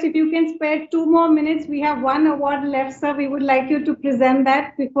request. If you can spare 2 more minutes, we have 1 award left, sir. We would like you to present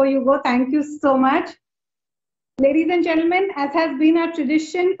that before you go. Thank you so much. Ladies and gentlemen, as has been our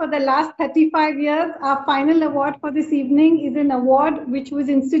tradition for the last 35 years, our final award for this evening is an award which was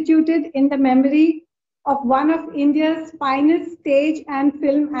instituted in the memory of one of India's finest stage and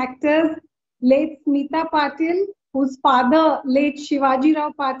film actors, late Smita Patil, whose father, late Shivaji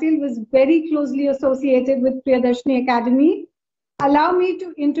Rao Patil, was very closely associated with Priyadarshni Academy. Allow me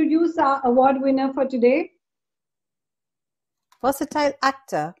to introduce our award winner for today. Versatile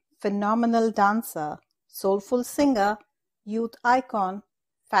actor, phenomenal dancer, soulful singer, youth icon,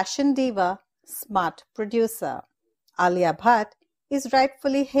 fashion diva, smart producer. Alia Bhatt is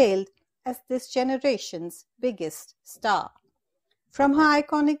rightfully hailed as this generation's biggest star. From her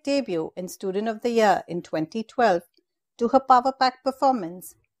iconic debut in Student of the Year in 2012 to her power-packed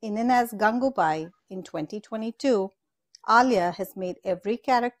performance in and as Gangubai in 2022, Alia has made every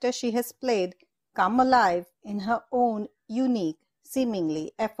character she has played come alive in her own unique,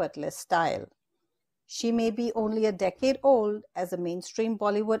 seemingly effortless style. She may be only a decade old as a mainstream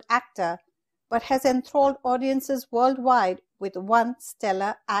Bollywood actor, but has enthralled audiences worldwide with one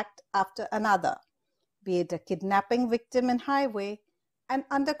stellar act after another, be it a kidnapping victim in Highway, an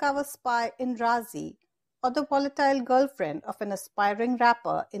undercover spy in Razi, or the volatile girlfriend of an aspiring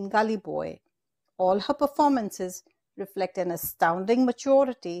rapper in Gully Boy. All her performances reflect an astounding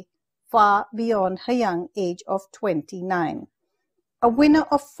maturity far beyond her young age of 29. A winner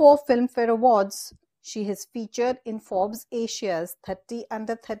of 4 Filmfare Awards, she has featured in Forbes Asia's 30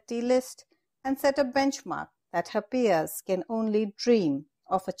 Under 30 list and set a benchmark that her peers can only dream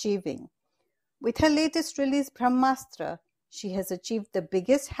of achieving. With her latest release Brahmastra, she has achieved the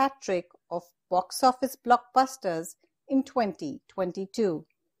biggest hat-trick of box office blockbusters in 2022.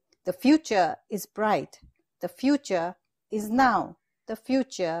 The future is bright. The future is now. The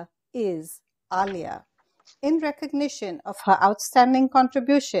future is Alia. In recognition of her outstanding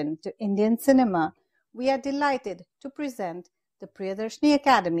contribution to Indian cinema, we are delighted to present the Priyadarshni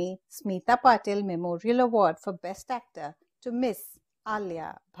Academy Smita Patil Memorial Award for Best Actor to Miss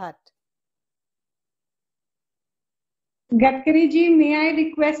Alia Bhatt. Gadkari ji, may I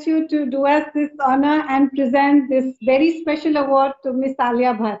request you to do us this honor and present this very special award to Miss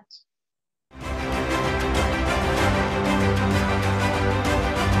Alia Bhatt.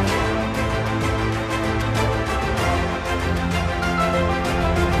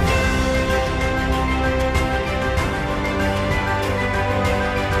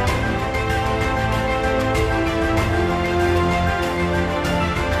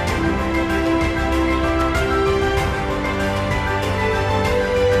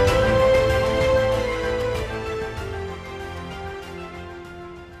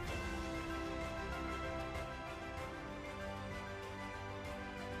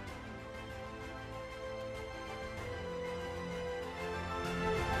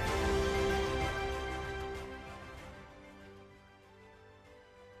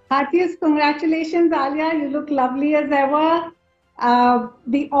 Heartiest congratulations, Alia. You look lovely as ever.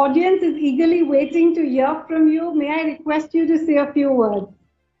 The audience is eagerly waiting to hear from you. May I request you to say a few words?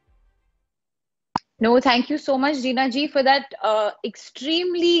 No, thank you so much, Gina ji, for that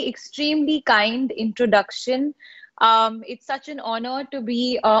extremely kind introduction. It's such an honor to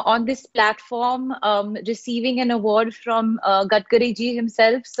be on this platform, receiving an award from Gadkari ji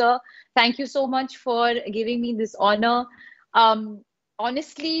himself. Sir, thank you so much for giving me this honor.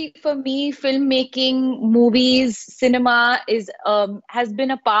 Honestly, for me, filmmaking, movies, cinema has been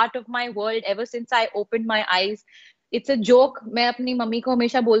a part of my world ever since I opened my eyes. It's a joke. मैं अपनी mummy को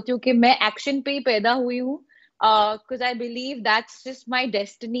हमेशा बोलती हूँ कि मैं action पे ही पैदा हुई हूँ. because I believe that's just my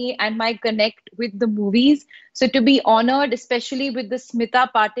destiny and my connect with the movies. So to be honored, especially with the Smita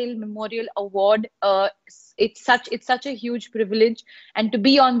Patil Memorial Award, it's such a huge privilege, and to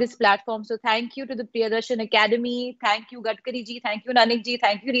be on this platform. So thank you to the Priyadarshni Academy, thank you Gadkari ji, thank you Nanik ji,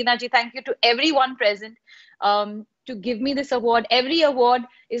 thank you Reena ji, thank you to everyone present to give me this award. Every award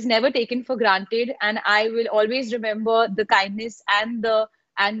is never taken for granted, and I will always remember the kindness and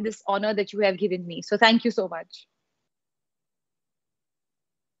this honor that you have given me. So thank you so much.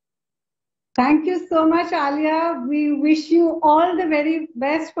 Thank you so much, Alia. We wish you all the very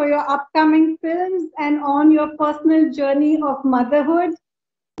best for your upcoming films and on your personal journey of motherhood.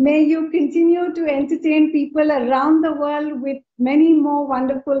 May you continue to entertain people around the world with many more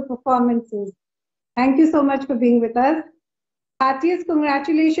wonderful performances. Thank you so much for being with us. Heartiest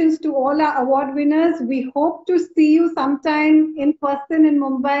congratulations to all our award winners. We hope to see you sometime in person in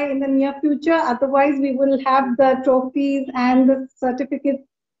Mumbai in the near future. Otherwise, we will have the trophies and the certificates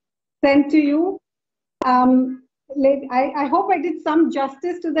sent to you. I hope I did some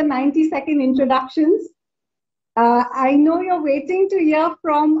justice to the 90-second introductions. I know you're waiting to hear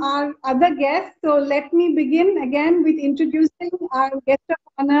from our other guests, so let me begin again with introducing our guest of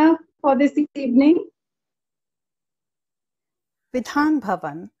honor for this evening. Vidhan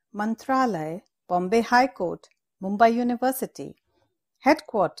Bhavan, Mantralay, Bombay High Court, Mumbai University,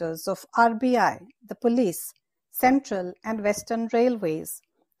 headquarters of RBI, the police, Central and Western Railways,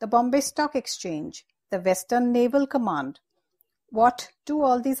 the Bombay Stock Exchange, the Western Naval Command. What do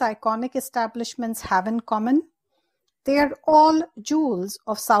all these iconic establishments have in common? They are all jewels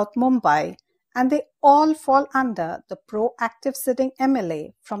of South Mumbai, and they all fall under the proactive sitting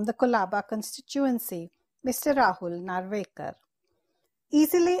MLA from the Kolaba constituency, Mr. Rahul Narvekar.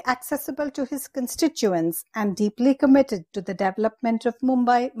 Easily accessible to his constituents and deeply committed to the development of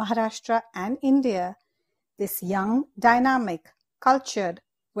Mumbai, Maharashtra and India, this young, dynamic, cultured,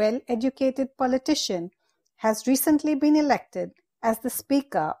 well-educated politician has recently been elected as the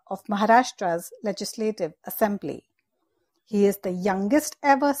Speaker of Maharashtra's Legislative Assembly. He is the youngest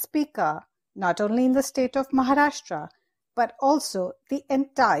ever Speaker, not only in the state of Maharashtra, but also the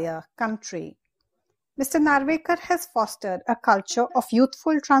entire country. Mr. Narvekar has fostered a culture of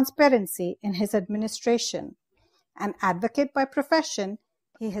youthful transparency in his administration. An advocate by profession,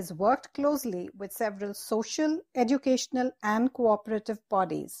 he has worked closely with several social, educational and cooperative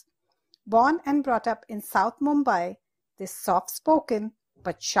bodies. Born and brought up in South Mumbai, this soft-spoken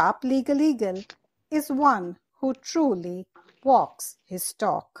but sharp legal eagle is one who truly walks his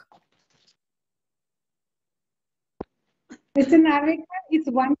talk. Mr. Narvekar, it's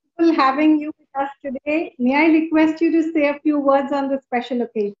wonderful having you with us today. May I request you to say a few words on this special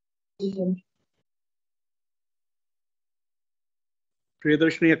occasion?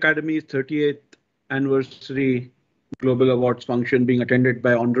 Priyadarshni Academy's 38th anniversary Global Awards function being attended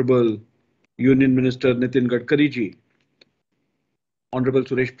by Honorable Union Minister Nitin Gadkari ji, Honorable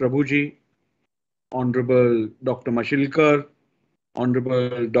Suresh Prabhu ji, Honorable Dr. Mashilkar,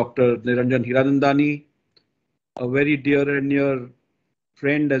 Honorable Dr. Niranjan Hiranandani, a very dear and near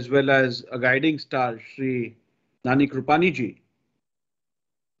friend as well as a guiding star, Shri Nanik Rupani ji,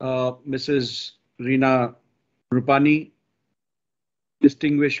 Mrs. Reena Rupani,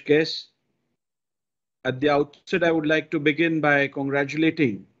 distinguished guests. At the outset, I would like to begin by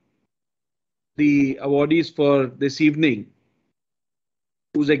congratulating the awardees for this evening,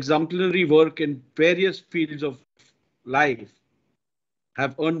 whose exemplary work in various fields of life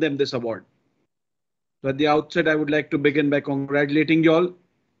have earned them this award. So at the outset, I would like to begin by congratulating you all.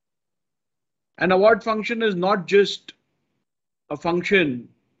 An award function is not just a function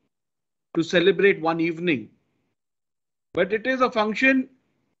to celebrate one evening, but it is a function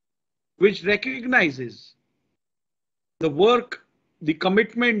which recognizes the work, the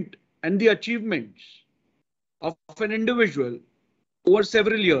commitment, and the achievements of an individual over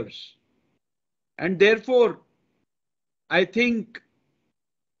several years. And therefore, I think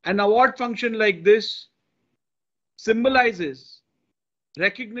an award function like this symbolizes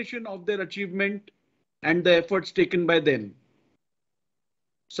recognition of their achievement and the efforts taken by them.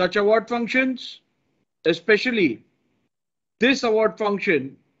 Such award functions, especially this award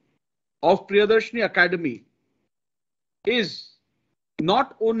function of Priyadarshni Academy, is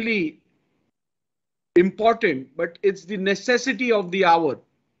not only important, but it's the necessity of the hour.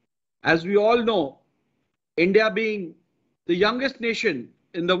 As we all know, India being the youngest nation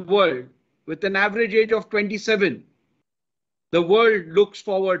in the world with an average age of 27, the world looks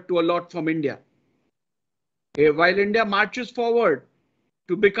forward to a lot from India. While India marches forward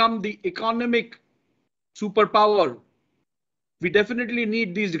to become the economic superpower, we definitely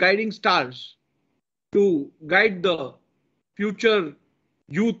need these guiding stars to guide the future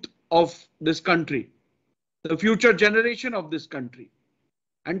youth of this country, the future generation of this country.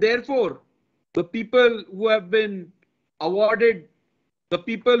 And therefore, the people who have been awarded, the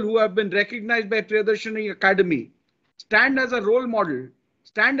people who have been recognized by Priyadarshni Academy stand as a role model,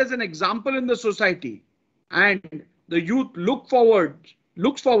 stand as an example in the society, and the youth looks forward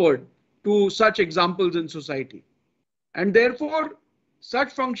to such examples in society. And therefore,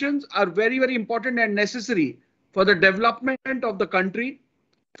 such functions are very, very important and necessary for the development of the country,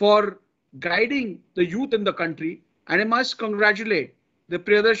 for guiding the youth in the country. And I must congratulate the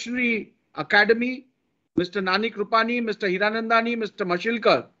Priyadarshni Academy, Mr. Nanik Rupani, Mr. Hiranandani, Mr.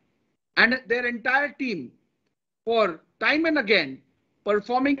 Mashilkar, and their entire team for time and again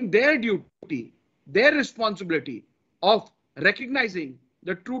performing their duty, their responsibility of recognizing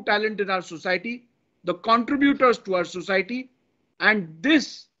the true talent in our society, the contributors to our society, and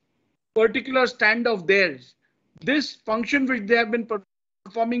this particular stand of theirs, this function which they have been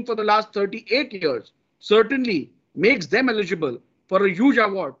performing for the last 38 years, certainly makes them eligible for a huge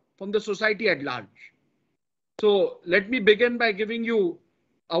award from the society at large. So let me begin by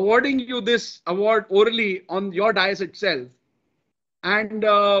awarding you this award orally on your dais itself. And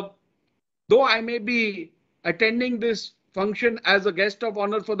though I may be attending this function as a guest of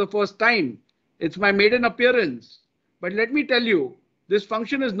honor for the first time, it's my maiden appearance. But let me tell you, this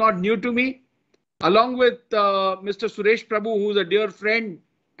function is not new to me. Along with Mr. Suresh Prabhu, who's a dear friend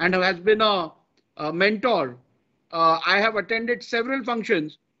and has been a mentor, I have attended several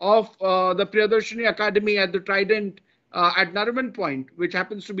functions of the Priyadarshni Academy at the Trident at Nariman Point, which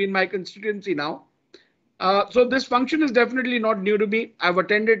happens to be in my constituency now. So this function is definitely not new to me. I've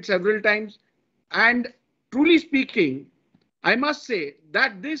attended several times. And truly speaking, I must say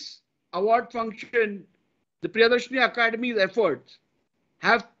that this award function, the Priyadarshni Academy's efforts,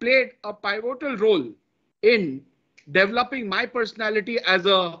 have played a pivotal role in developing my personality as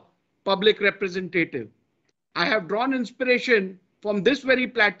a public representative. I have drawn inspiration from this very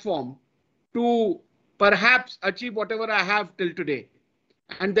platform to perhaps achieve whatever I have till today.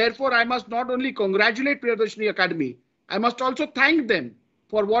 And therefore, I must not only congratulate Priyadarshni Academy, I must also thank them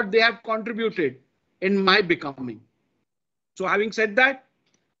for what they have contributed in my becoming. So having said that,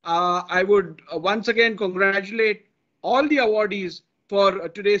 I would once again congratulate all the awardees for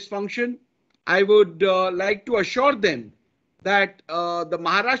today's function. I would like to assure them that the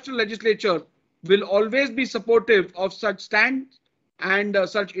Maharashtra legislature will always be supportive of such stands and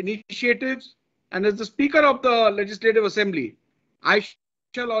such initiatives. And as the Speaker of the Legislative Assembly, I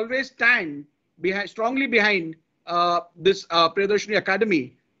shall always stand strongly behind this Priyadarshni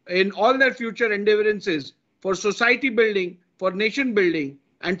Academy in all their future endeavorances for society building, for nation building,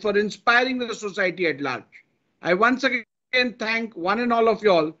 and for inspiring the society at large. I once again thank one and all of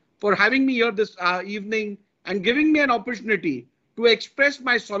y'all for having me here this evening and giving me an opportunity to express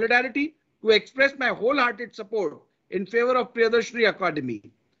my solidarity, to express my wholehearted support in favor of Priyadarshni Academy.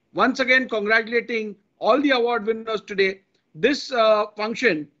 Once again, congratulating all the award winners today. This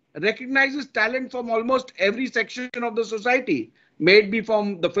function recognizes talent from almost every section of the society, may it be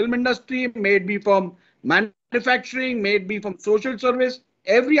from the film industry, may it be from manufacturing, may it be from social service.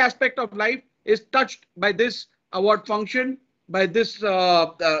 Every aspect of life is touched by this award function, by this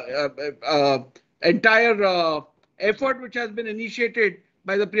entire effort which has been initiated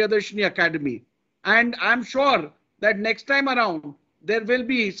by the Priyadarshni Academy. And I'm sure that next time around, there will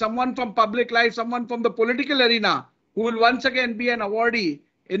be someone from public life, someone from the political arena, who will once again be an awardee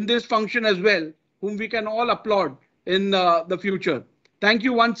in this function as well, whom we can all applaud in the future. Thank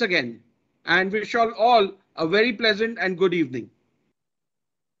you once again, and wish you all a very pleasant and good evening.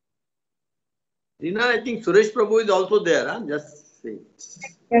 Rina, I think Suresh Prabhu is also there. Huh? Just say.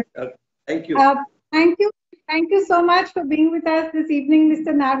 Yes. Thank you. Thank you. Thank you so much for being with us this evening,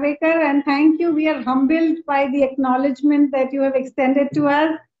 Mr. Narvekar. And thank you. We are humbled by the acknowledgement that you have extended to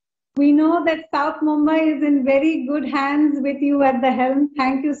us. We know that South Mumbai is in very good hands with you at the helm.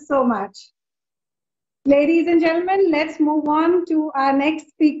 Thank you so much. Ladies and gentlemen, let's move on to our next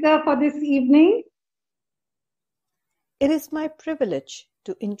speaker for this evening. It is my privilege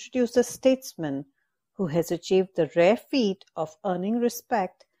to introduce a statesman who has achieved the rare feat of earning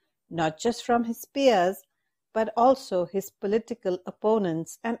respect not just from his peers, but also his political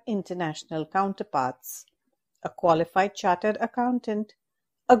opponents and international counterparts. A qualified chartered accountant,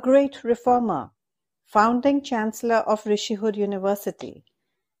 a great reformer, founding Chancellor of Rishihood University,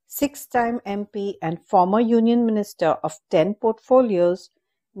 6-time MP and former Union Minister of 10 portfolios,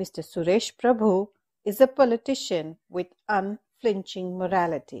 Mr. Suresh Prabhu is a politician with unflinching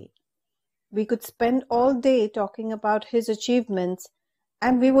morality. We could spend all day talking about his achievements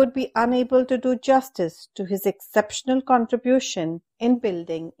and we would be unable to do justice to his exceptional contribution in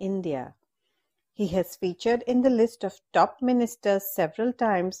building India. He has featured in the list of top ministers several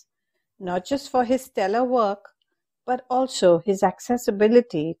times, not just for his stellar work, but also his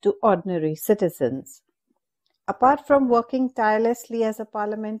accessibility to ordinary citizens. Apart from working tirelessly as a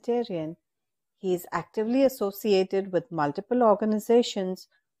parliamentarian, he is actively associated with multiple organizations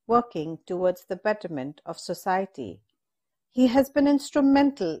working towards the betterment of society. He has been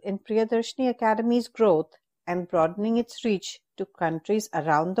instrumental in Priyadarshni Academy's growth and broadening its reach to countries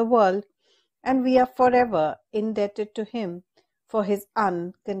around the world, and we are forever indebted to him for his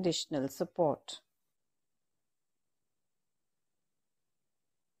unconditional support.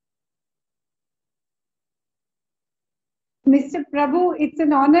 Mr. Prabhu, it's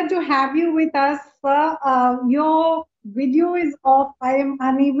an honor to have you with us. Your video is off. I am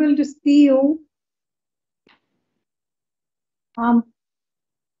unable to see you.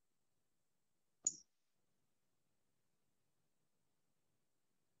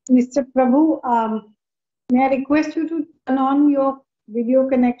 Mr. Prabhu, may I request you to turn on your video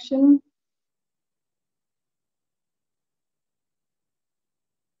connection?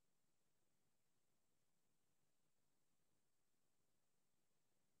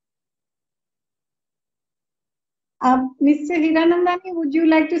 Mr. Hiranandani, would you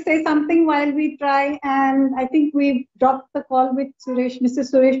like to say something while we try? And I think we've dropped the call with Suresh, Mr.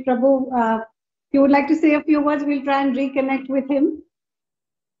 Suresh Prabhu. If you would like to say a few words, we'll try and reconnect with him.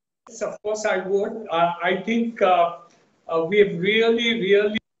 Yes, of course I would. I think we have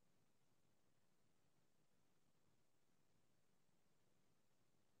really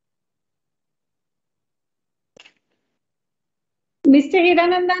Mr.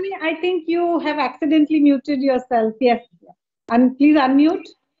 Hiranandani, I think you have accidentally muted yourself. Yes. And please unmute.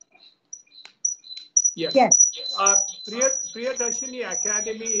 Yes. Priyadarshni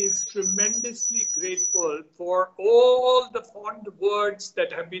Academy is tremendously grateful for all the fond words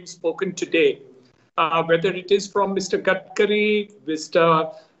that have been spoken today, whether it is from Mr. Gadkari,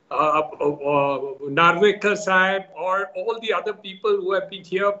 Mr. Narvekar Sahib, or all the other people who have been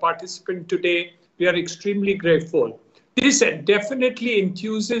here participant today. We are extremely grateful. This definitely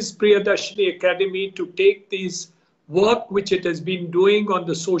enthuses Priyadarshni Academy to take this work which it has been doing on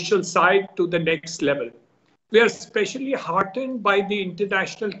the social side to the next level. We are especially heartened by the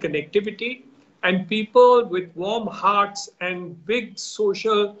international connectivity and people with warm hearts and big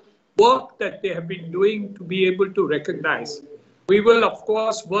social work that they have been doing to be able to recognize. We will, of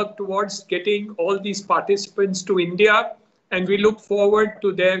course, work towards getting all these participants to India, and we look forward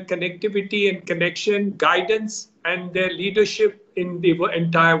to their connectivity and connection, guidance, and their leadership in the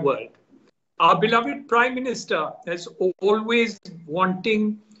entire world. Our beloved Prime Minister has always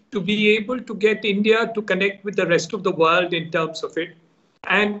wanting to be able to get India to connect with the rest of the world in terms of it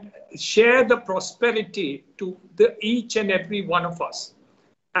and share the prosperity to each and every one of us.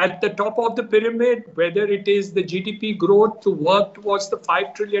 At the top of the pyramid, whether it is the GDP growth to work towards the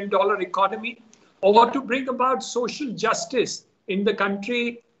 $5 trillion economy, or to bring about social justice in the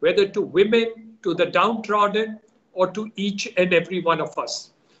country, whether to women, to the downtrodden, or to each and every one of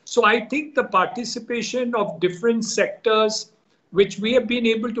us. So I think the participation of different sectors, which we have been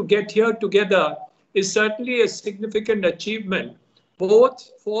able to get here together, is certainly a significant achievement,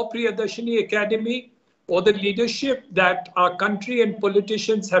 both for Priyadarshni Academy, for the leadership that our country and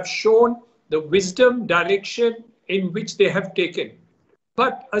politicians have shown, the wisdom, direction in which they have taken.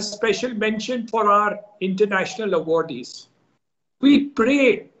 But a special mention for our international awardees. We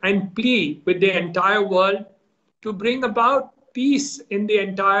pray and plead with the entire world to bring about peace in the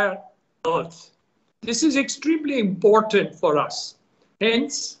entire earth. This is extremely important for us.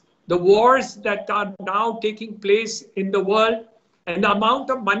 Hence, the wars that are now taking place in the world and the amount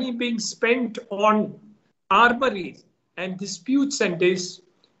of money being spent on armories and disputes and this,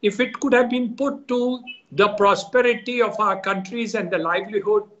 if it could have been put to the prosperity of our countries and the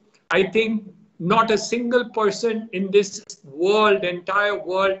livelihood, I think not a single person in this world, entire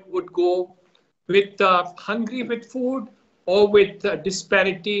world, would go with hungry with food or with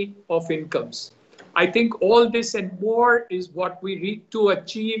disparity of incomes. I think all this and more is what we need to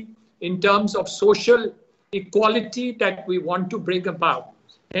achieve in terms of social equality that we want to bring about.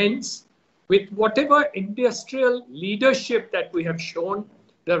 Hence, with whatever industrial leadership that we have shown,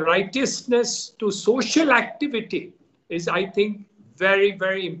 the righteousness to social activity is, I think, very,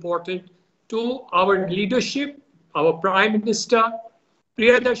 very important to our leadership, our Prime Minister,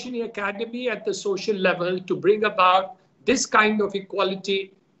 Priyadarshni Academy at the social level to bring about this kind of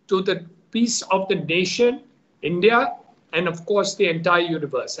equality to the peace of the nation, India, and of course the entire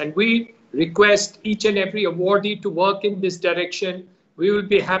universe. And we request each and every awardee to work in this direction we will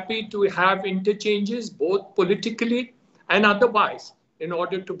be happy to have interchanges, both politically and otherwise, in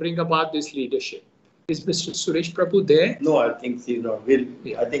order to bring about this leadership. Is Mr. Suresh Prabhu there? No, I think he's not.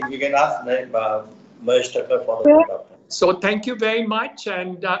 I think we can ask Mahesh Thakkar for the vote of thanks. So thank you very much,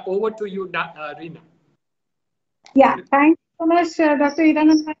 and over to you, Reena. Yeah, thank you so much, Dr.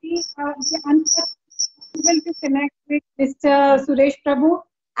 Hiranandani. I'm able to connect with Mr. Suresh Prabhu.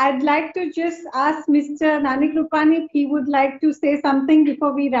 I'd like to just ask Mr. Nanik Rupani if he would like to say something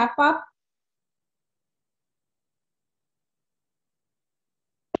before we wrap up.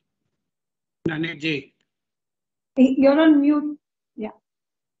 Nanik ji. You're on mute. Yeah.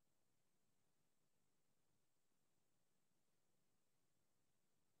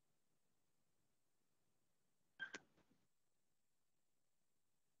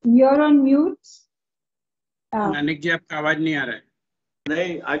 You're on mute. नानिक जी आपका आवाज नहीं आ रहा है.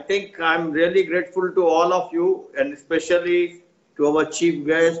 नहीं, I think I'm really grateful to all of you, and especially to our chief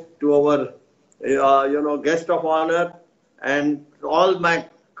guest, to our guest of honor, and all my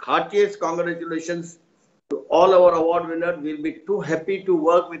heartiest congratulations to all our award winners. We'll be too happy to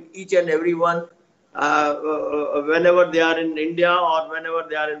work with each and every one whenever they are in India or whenever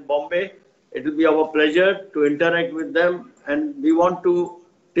they are in Bombay. It will be our pleasure to interact with them, and we want to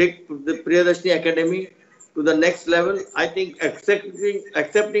take the Priyadarshni Academy to the next level. I think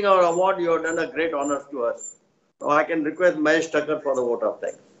accepting our award, you have done a great honor to us. So I can request Mahesh Thakkar for the vote of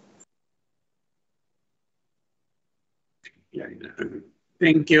thanks.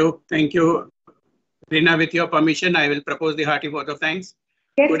 Thank you. Thank you. Reena, with your permission, I will propose the hearty vote of thanks.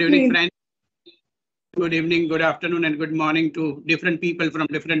 Yes, good evening, please. friends. Good evening, good afternoon, and good morning to different people from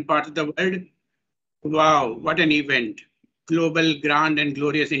different parts of the world. Wow, what an event. Global, grand, and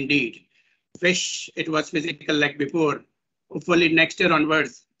glorious indeed. Wish it was physical like before. Hopefully next year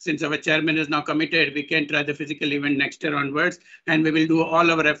onwards, since our chairman is now committed, we can try the physical event next year onwards, and we will do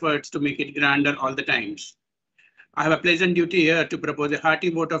all our efforts to make it grander all the times. I have a pleasant duty here to propose a hearty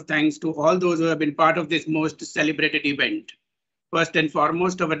vote of thanks to all those who have been part of this most celebrated event. First and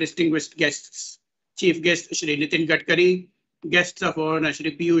foremost, our distinguished guests. Chief guest Shri Nitin Gadkari, guests of honor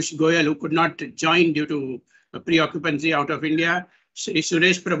Shri Piyush Goyal, who could not join due to preoccupancy out of India, Shri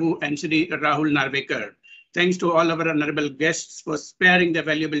Suresh Prabhu and Shri Rahul Narvekar. Thanks to all our honorable guests for sparing their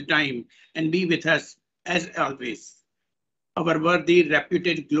valuable time and be with us as always. Our worthy,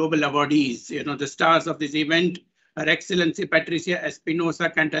 reputed global awardees, the stars of this event, Her Excellency Patricia Espinosa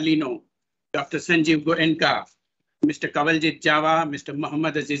Cantalino, Dr. Sanjeev Goenka, Mr. Kawaljit Java, Mr.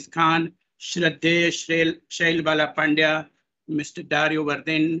 Muhammad Aziz Khan, Shraddheya Shail Bala Pandya, Mr. Dario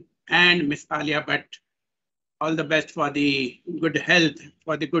Vardin, and Ms. Alia Bhatt. All the best for the good health,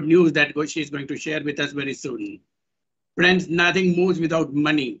 for the good news that she is going to share with us very soon. Friends, nothing moves without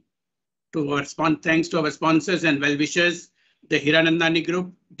money. Thanks to our sponsors and well-wishers, the Hiranandani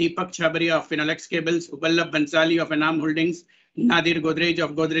Group, Deepak Chhabria of Finolex Cables, Vallabh Bansali of Anam Holdings, Nadir Godrej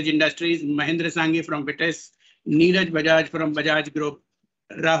of Godrej Industries, Mahendra Sanghi from Vitesse, Neeraj Bajaj from Bajaj Group,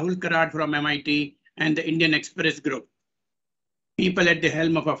 Rahul Karad from MIT, and the Indian Express Group. People at the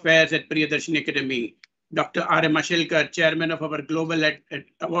helm of affairs at Priyadarshni Academy, Dr. R. M. Ashilkar, chairman of our Global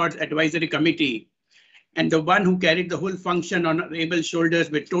Awards Advisory Committee, and the one who carried the whole function on her able shoulders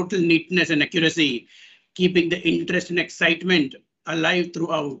with total neatness and accuracy, keeping the interest and excitement alive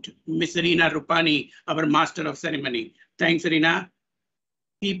throughout, Miss Reena Rupani, our master of ceremony. Thanks, Reena.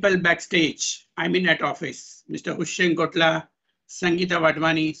 People backstage, at office, Mr. Hussain Kotla, Sangeeta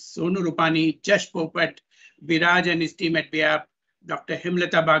Wadhwani, Sonu Rupani, Jash Popat, Viraj and his team at BIAP, Dr.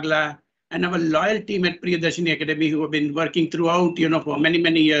 Himlata Bagla, and our loyal team at Priyadarshni Academy who have been working throughout, for many,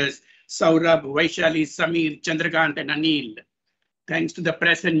 many years, Saurabh, Vaishali, Samir, Chandrakant, and Anil. Thanks to the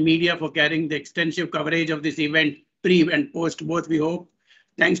press and media for carrying the extensive coverage of this event, pre and post both, we hope.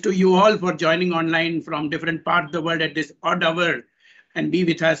 Thanks to you all for joining online from different parts of the world at this odd hour and be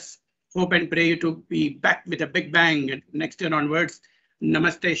with us. Hope and pray to be back with a big bang next year onwards.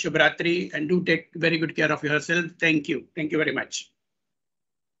 Namaste, Shubhratri, and do take very good care of yourself. Thank you. Thank you very much.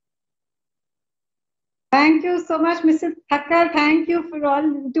 Thank you so much, Mr. Thakkar. Thank you to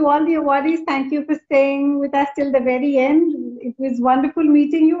all the awardees. Thank you for staying with us till the very end. It was wonderful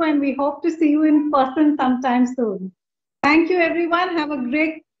meeting you, and we hope to see you in person sometime soon. Thank you, everyone. Have a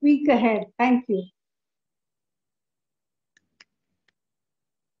great week ahead. Thank you.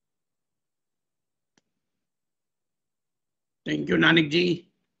 Thank you, Nanik ji.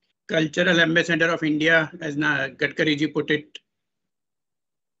 Cultural Ambassador of India, as Gadkari ji put it,